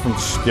use a different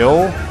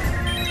skill?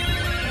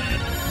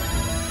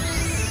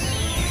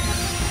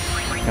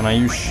 Can I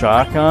use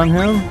shock on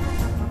him?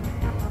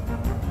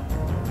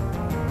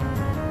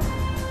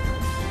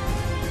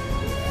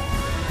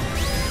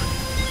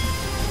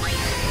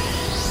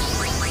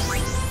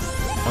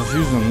 I was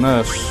using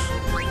this.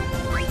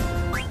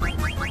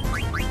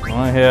 Am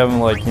I having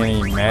like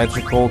any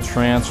magical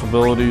trance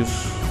abilities?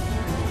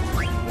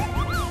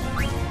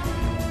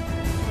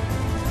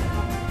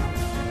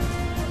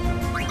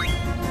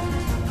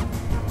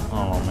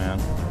 Oh man.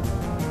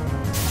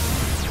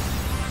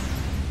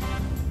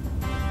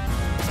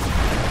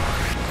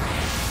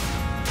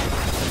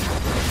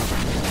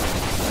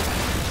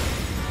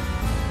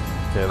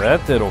 Okay,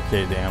 that did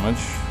okay damage.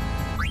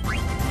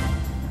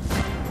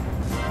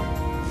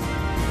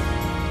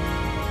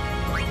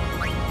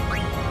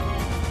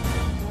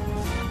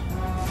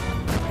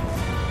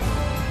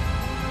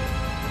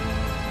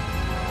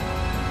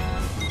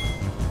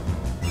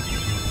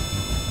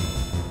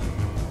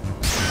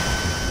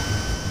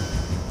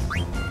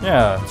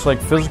 Yeah, it's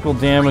like physical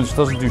damage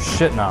doesn't do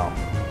shit now.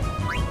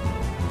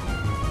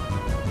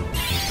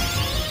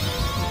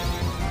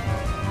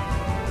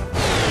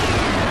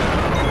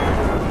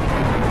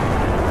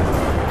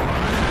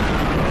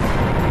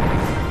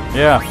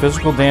 Yeah,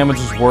 physical damage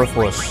is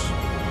worthless.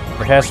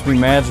 It has to be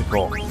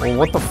magical. Well,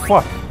 what the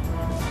fuck?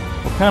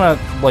 What kind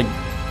of, like,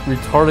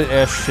 retarded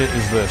ass shit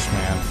is this,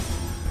 man?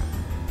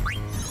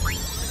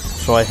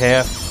 So I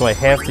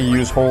have to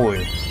use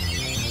Holy.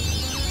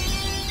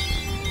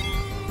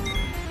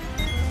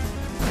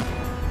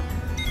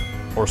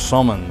 Or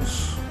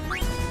summons.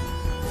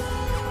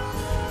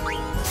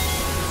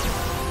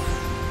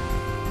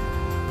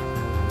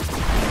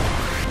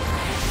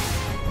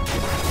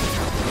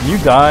 You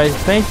die.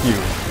 Thank you.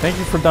 Thank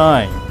you for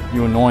dying,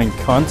 you annoying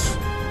cunts.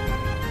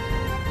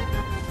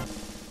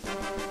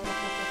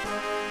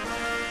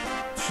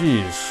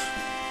 Jeez.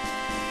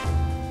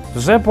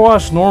 Does that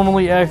boss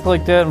normally act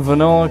like that in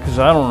vanilla? Because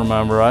I don't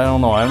remember. I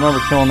don't know. I remember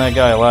killing that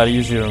guy a lot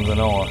easier in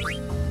vanilla.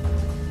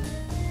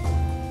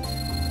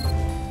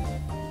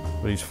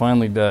 But he's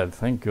finally dead.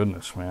 Thank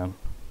goodness, man.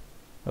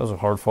 That was a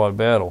hard-fought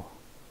battle.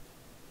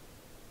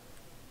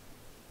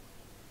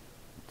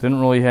 Didn't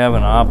really have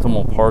an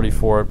optimal party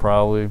for it,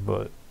 probably,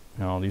 but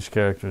you know, these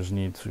characters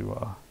need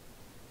to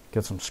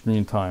get some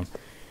screen time.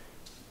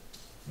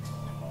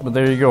 But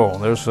there you go.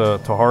 There's a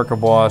Taharka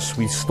boss.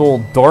 We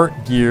stole Dark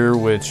Gear,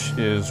 which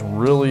is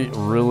really,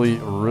 really,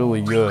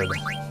 really good,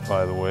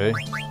 by the way.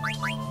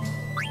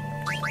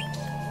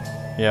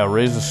 Yeah,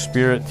 Raise the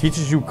Spirit.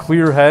 Teaches you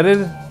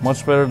Clear-Headed.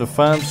 Much better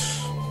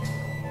defense.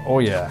 Oh,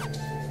 yeah.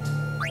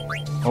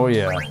 Oh,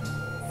 yeah.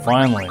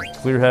 Finally.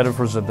 Clear-Headed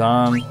for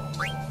Zidane.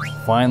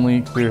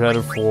 Finally,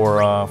 Clear-Headed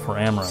for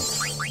Amaranth.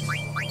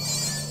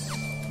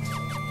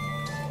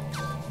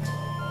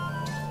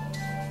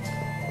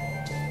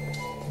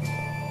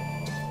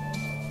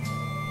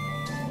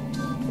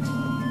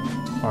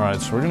 Alright,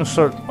 so we're going to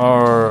start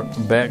our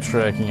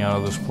backtracking out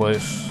of this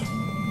place.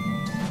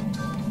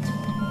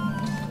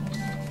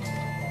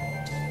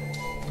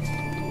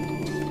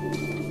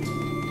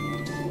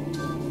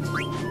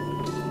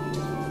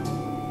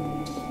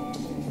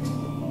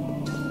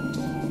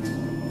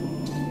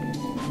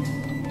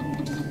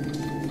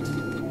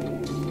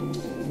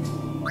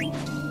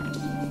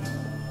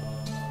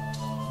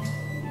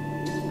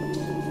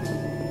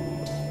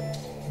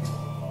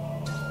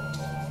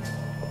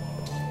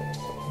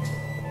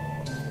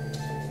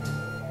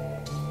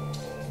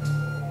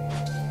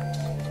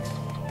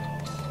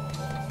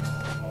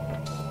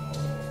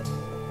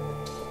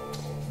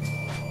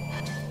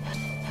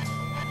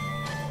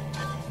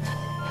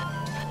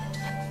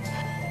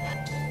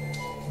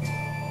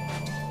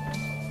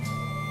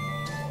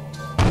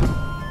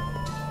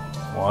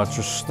 Watch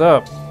your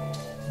step.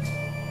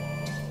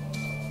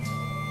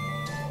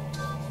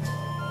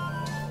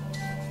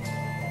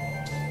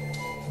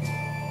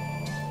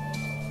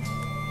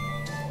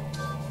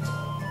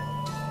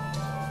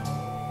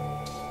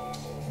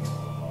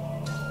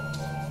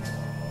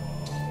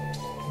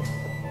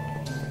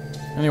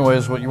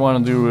 Anyways, what you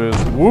want to do is,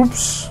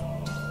 whoops!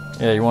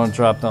 Yeah, you want to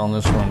drop down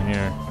this one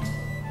here.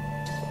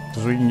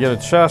 Because we can get a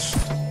chest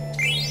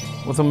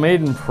with a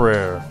maiden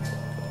prayer.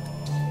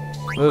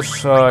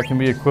 This can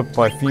be equipped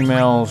by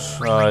females.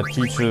 It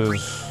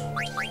teaches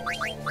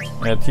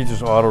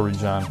auto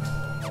regen.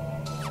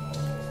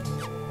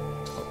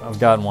 I've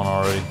gotten one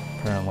already,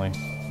 apparently,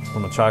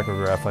 from a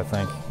chakograph, I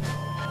think.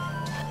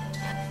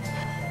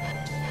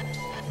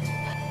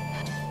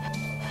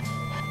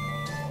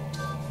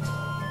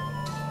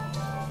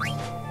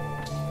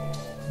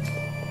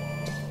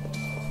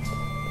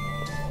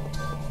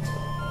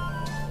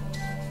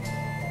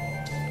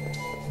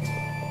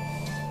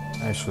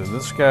 Actually,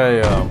 this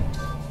guy.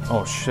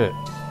 Oh shit.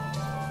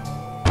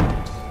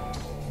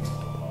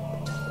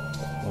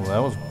 Well, that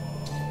was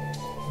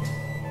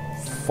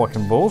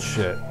fucking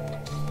bullshit.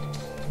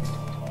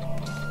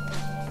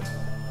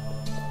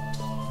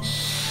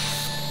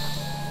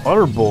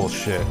 Utter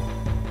bullshit.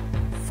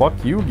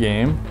 Fuck you,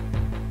 game.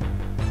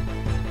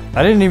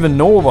 I didn't even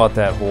know about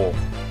that hole.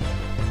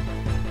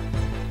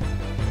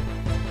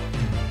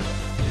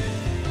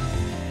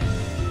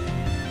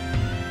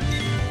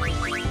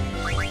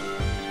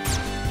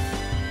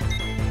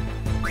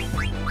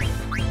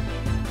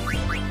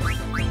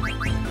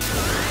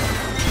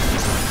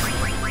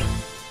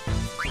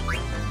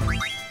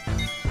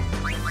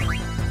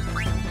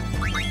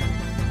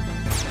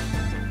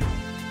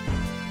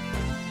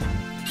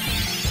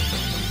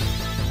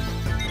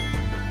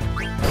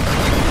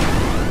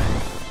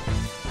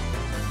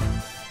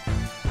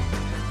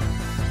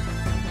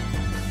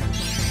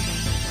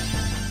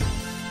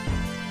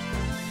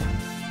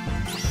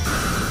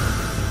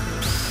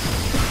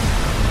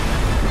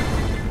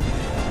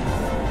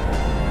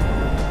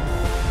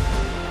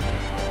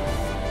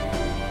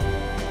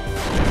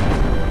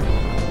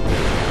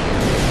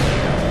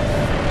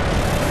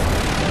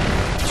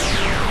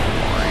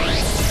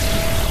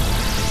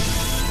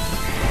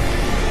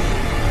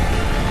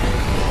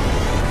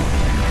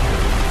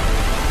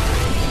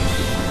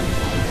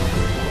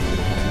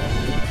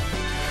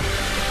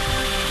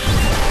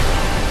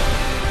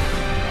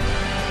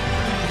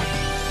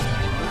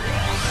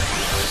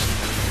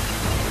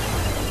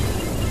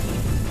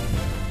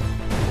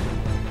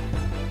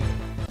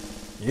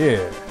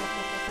 Yeah.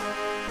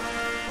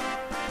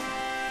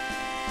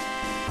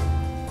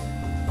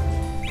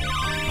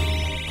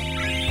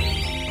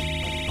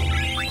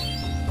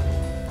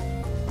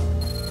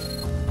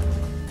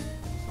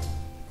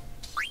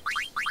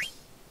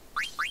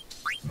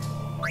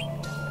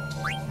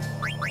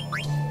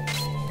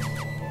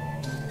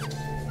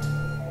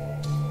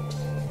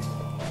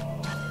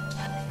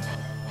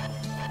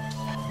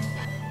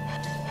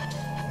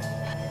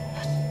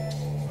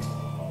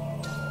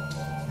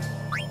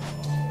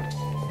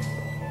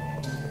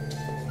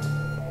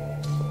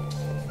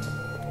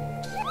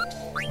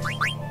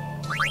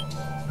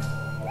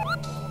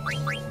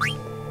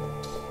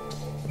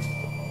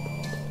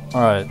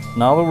 Alright,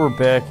 now that we're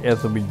back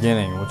at the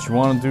beginning, what you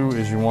want to do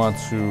is you want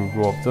to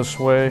go up this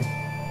way.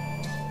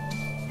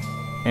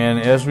 And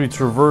as we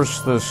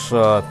traverse this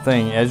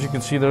thing, as you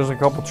can see, there's a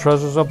couple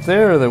treasures up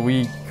there that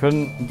we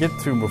couldn't get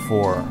to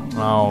before.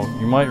 Now,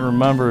 you might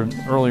remember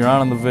earlier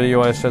on in the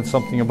video I said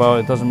something about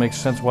it doesn't make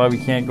sense why we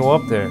can't go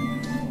up there.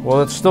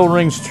 Well, it still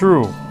rings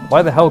true.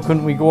 Why the hell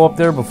couldn't we go up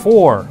there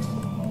before?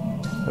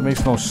 That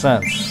makes no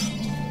sense.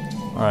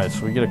 Alright,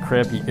 so we get a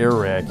crappy air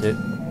racket.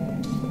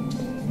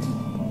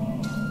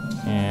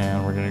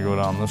 And we're gonna go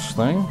down this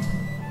thing.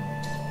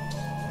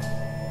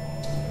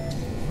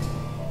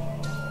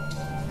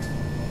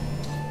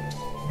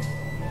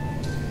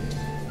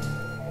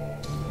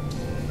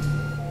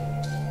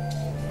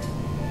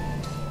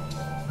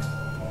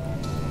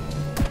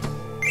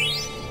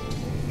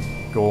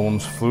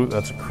 Golem's flute,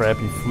 that's a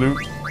crappy flute.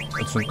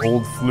 It's an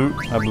old flute,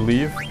 I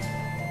believe.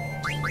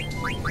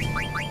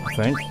 I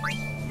think.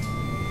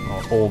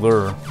 Oh,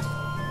 older.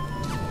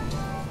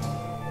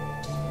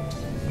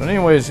 But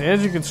anyways,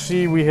 as you can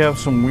see, we have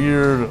some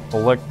weird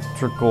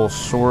electrical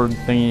sword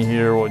thingy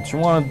here. What you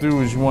want to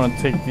do is you want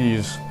to take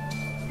these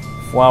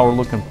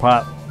flower-looking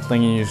pot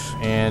thingies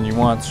and you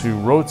want to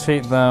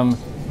rotate them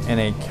in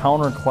a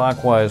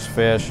counterclockwise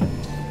fashion.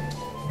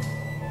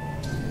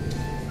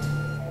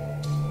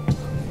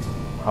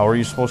 How are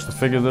you supposed to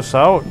figure this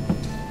out?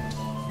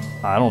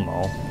 I don't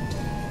know.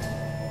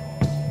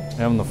 I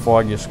haven't the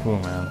foggiest clue,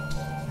 man.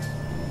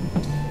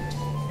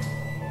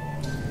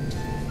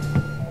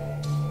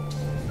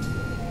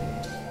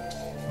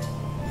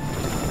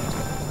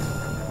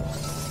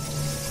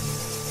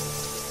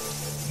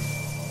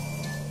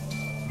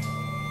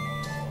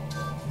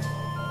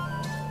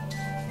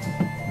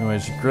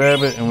 Anyways, you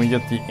grab it and we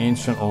get the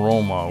ancient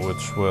aroma,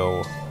 which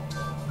will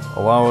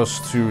allow us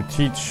to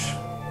teach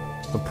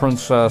the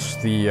princess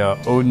the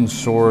Odin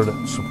sword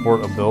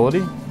support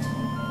ability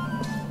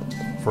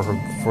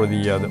for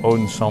the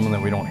Odin summon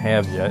that we don't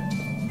have yet.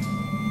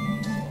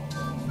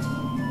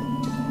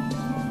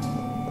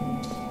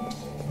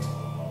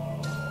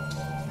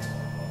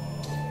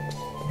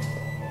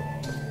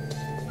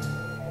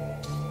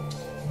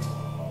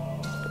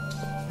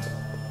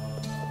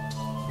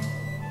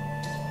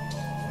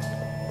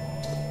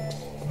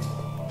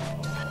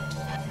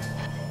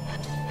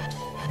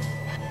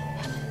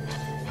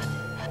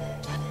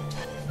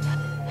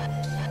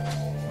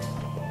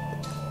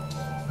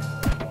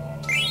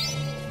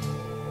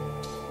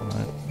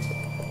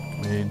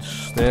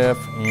 Staff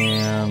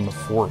and the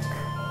fork.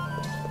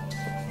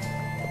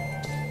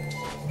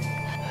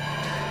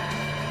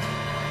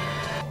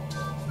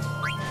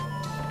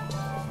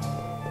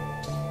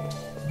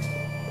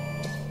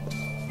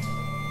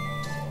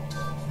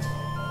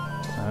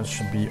 That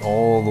should be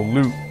all the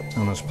loot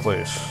in this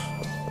place.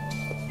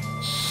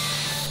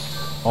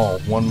 Oh,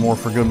 one more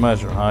for good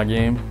measure, huh,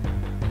 game?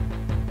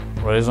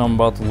 Right as I'm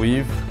about to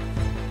leave.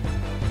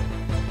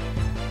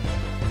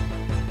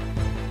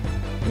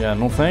 Yeah,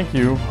 no thank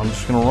you. I'm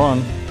just gonna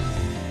run.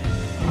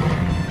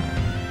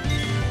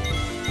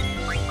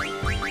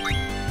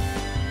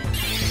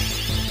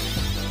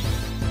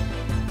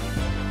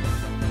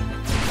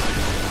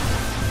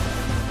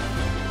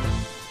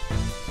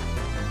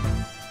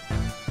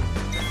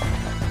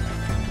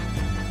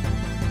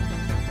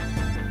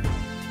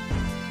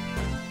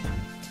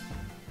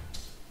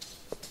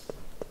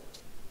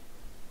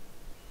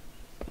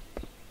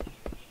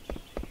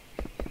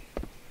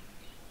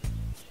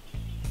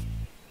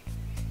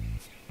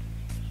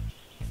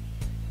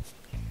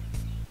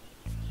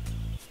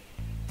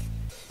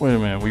 Wait a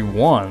minute, we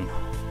won.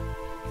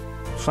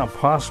 It's not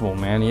possible,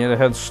 man. He had a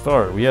head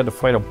start. We had to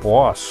fight a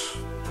boss.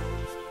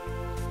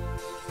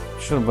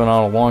 Should have been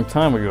out a long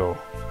time ago.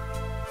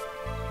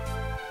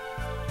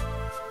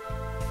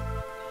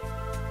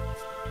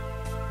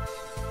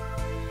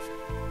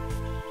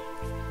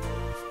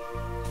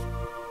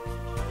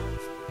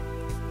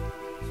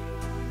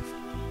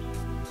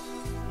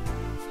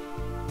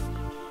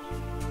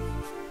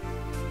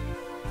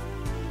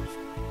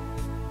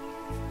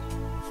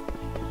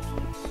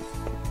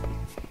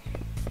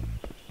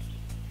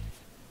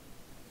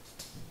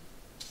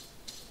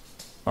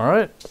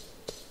 Alright,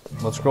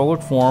 let's go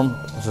look for him.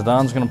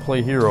 Zidane gonna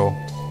play hero.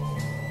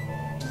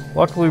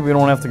 Luckily, we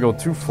don't have to go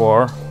too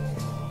far.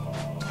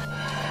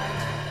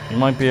 You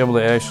might be able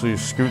to actually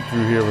scoot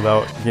through here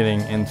without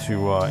getting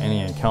into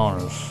any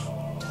encounters.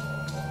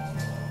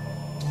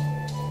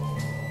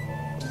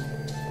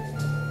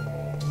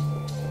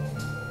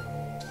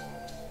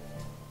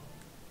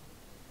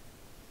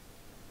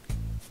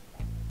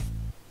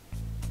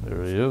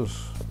 There he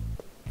is.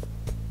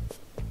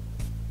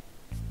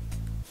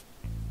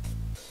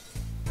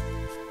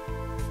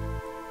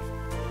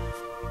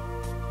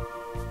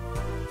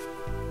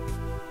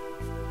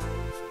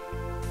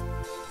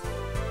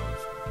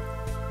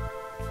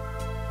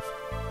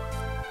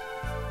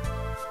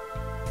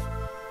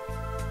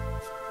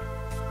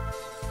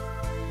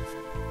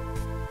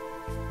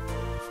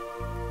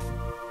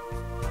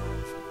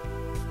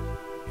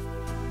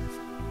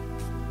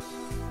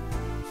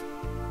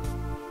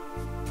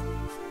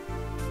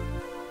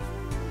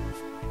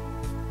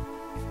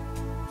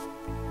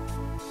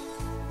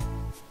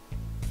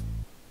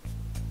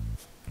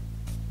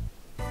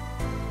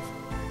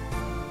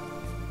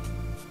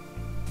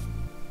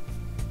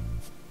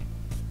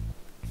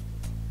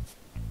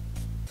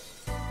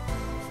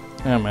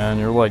 Yeah, man,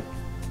 you're like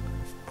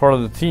part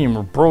of the team.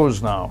 We're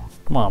bros now.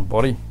 Come on,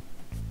 buddy.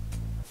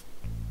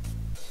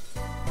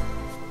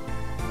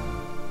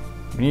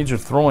 We need your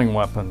throwing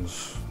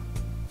weapons.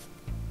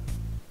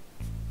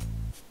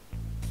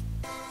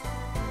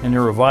 And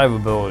your revive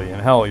ability.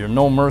 And hell, your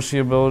no mercy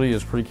ability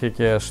is pretty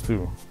kick-ass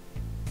too.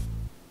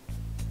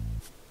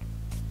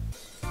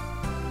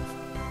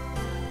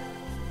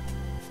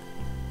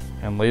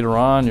 And later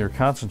on, your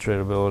concentrate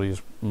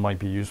abilities might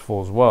be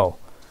useful as well.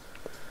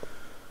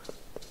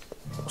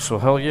 So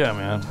hell yeah,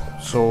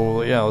 man.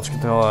 So yeah, let's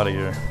get the hell out of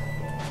here.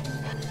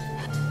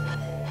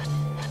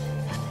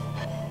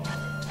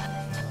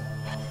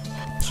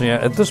 So yeah,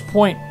 at this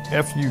point,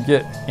 after you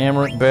get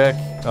Amarant back,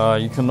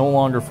 you can no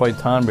longer fight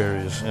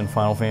Tonberries in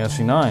Final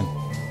Fantasy IX.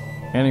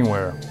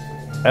 Anywhere.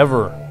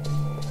 Ever.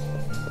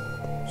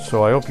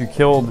 So I hope you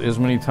killed as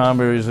many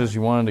Tonberries as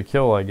you wanted to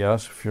kill, I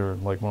guess, if you're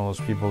like one of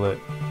those people that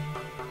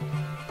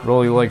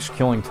really likes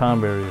killing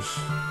Tonberries.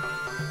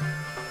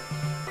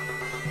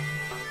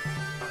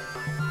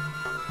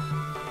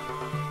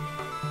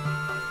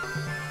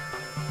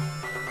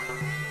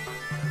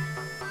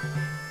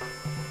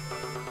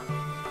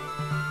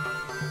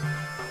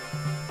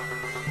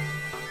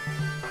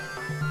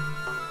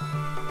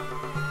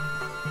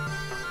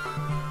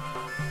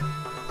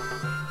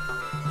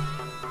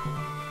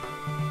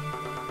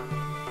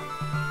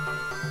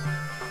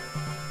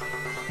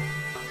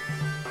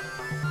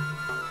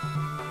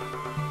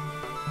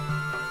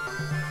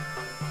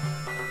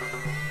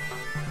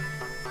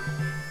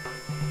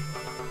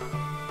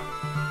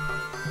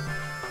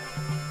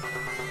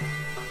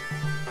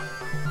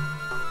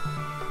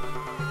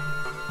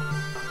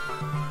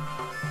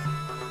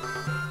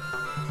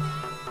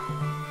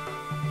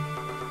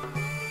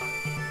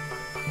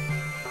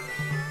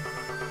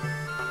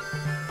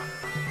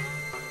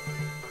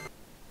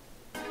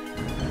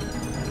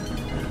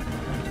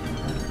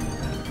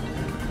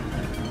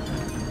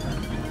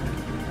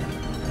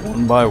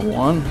 One by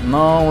one?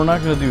 No, we're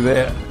not going to do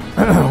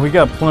that. We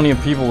got plenty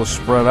of people to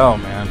spread out,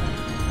 man.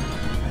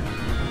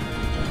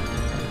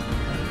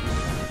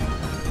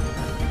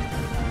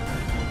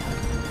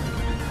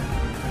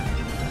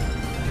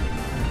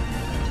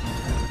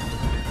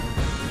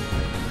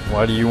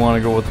 Why do you want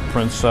to go with the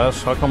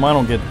princess? How come I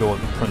don't get to go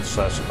with the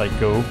princess,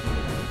 Aiko?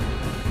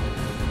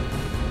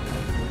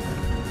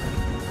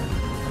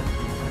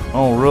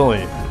 Oh,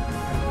 really?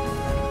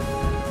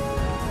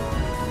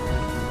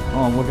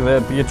 Oh, look at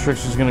that.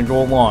 Beatrix is going to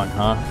go along,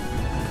 huh?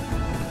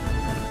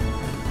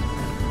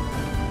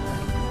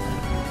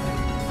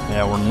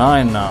 Yeah, we're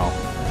 9 now.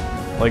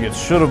 Like it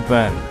should have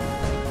been.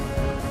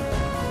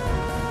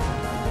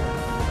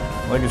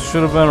 Like it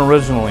should have been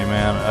originally,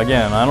 man.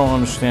 Again, I don't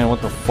understand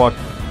what the fuck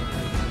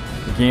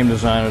the game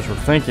designers were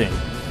thinking.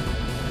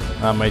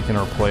 Not making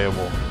her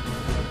playable.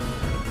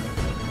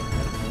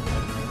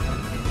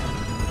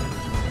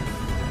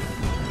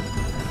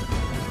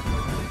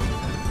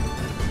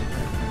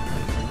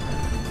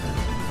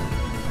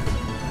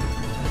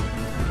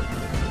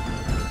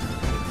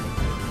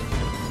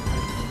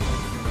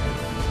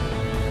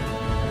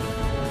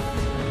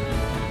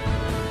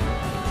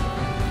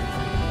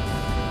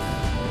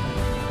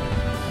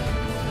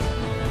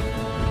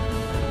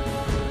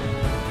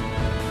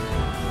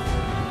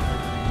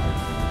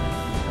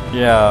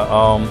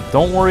 Yeah,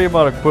 don't worry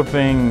about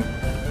equipping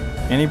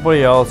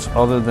anybody else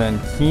other than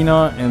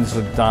Kina and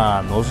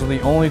Zidane. Those are the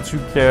only 2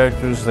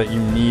 characters that you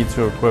need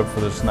to equip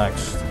for this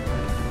next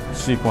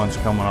sequence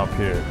coming up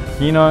here.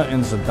 Kina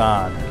and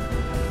Zidane.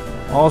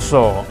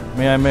 Also,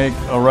 may I make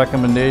a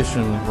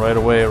recommendation right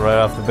away, right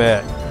off the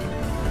bat?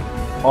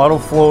 Auto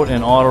float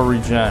and auto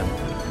regen.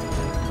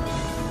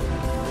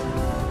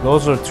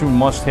 Those are 2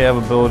 must-have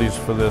abilities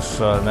for this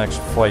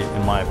next fight,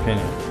 in my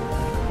opinion.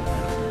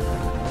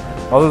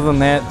 Other than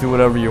that, do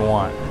whatever you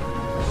want.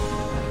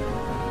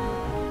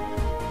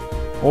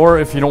 Or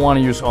if you don't want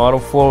to use auto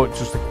float,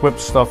 just equip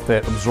stuff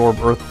that absorb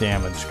earth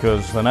damage,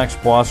 because the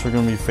next boss we're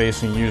going to be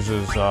facing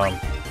uses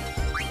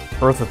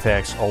earth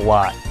attacks a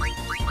lot.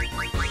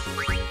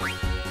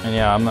 And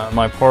yeah,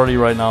 my party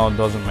right now, it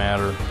doesn't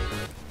matter.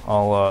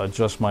 I'll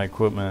adjust my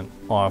equipment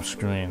off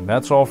screen.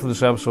 That's all for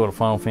this episode of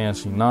Final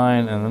Fantasy IX.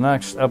 In the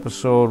next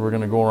episode, we're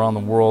going to go around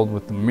the world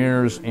with the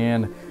mirrors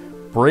and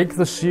break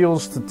the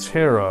seals to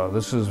Terra.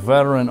 This is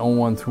Veteran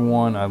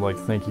 0121. I'd like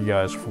to thank you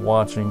guys for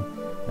watching,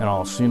 and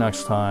I'll see you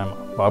next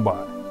time.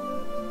 Bye-bye.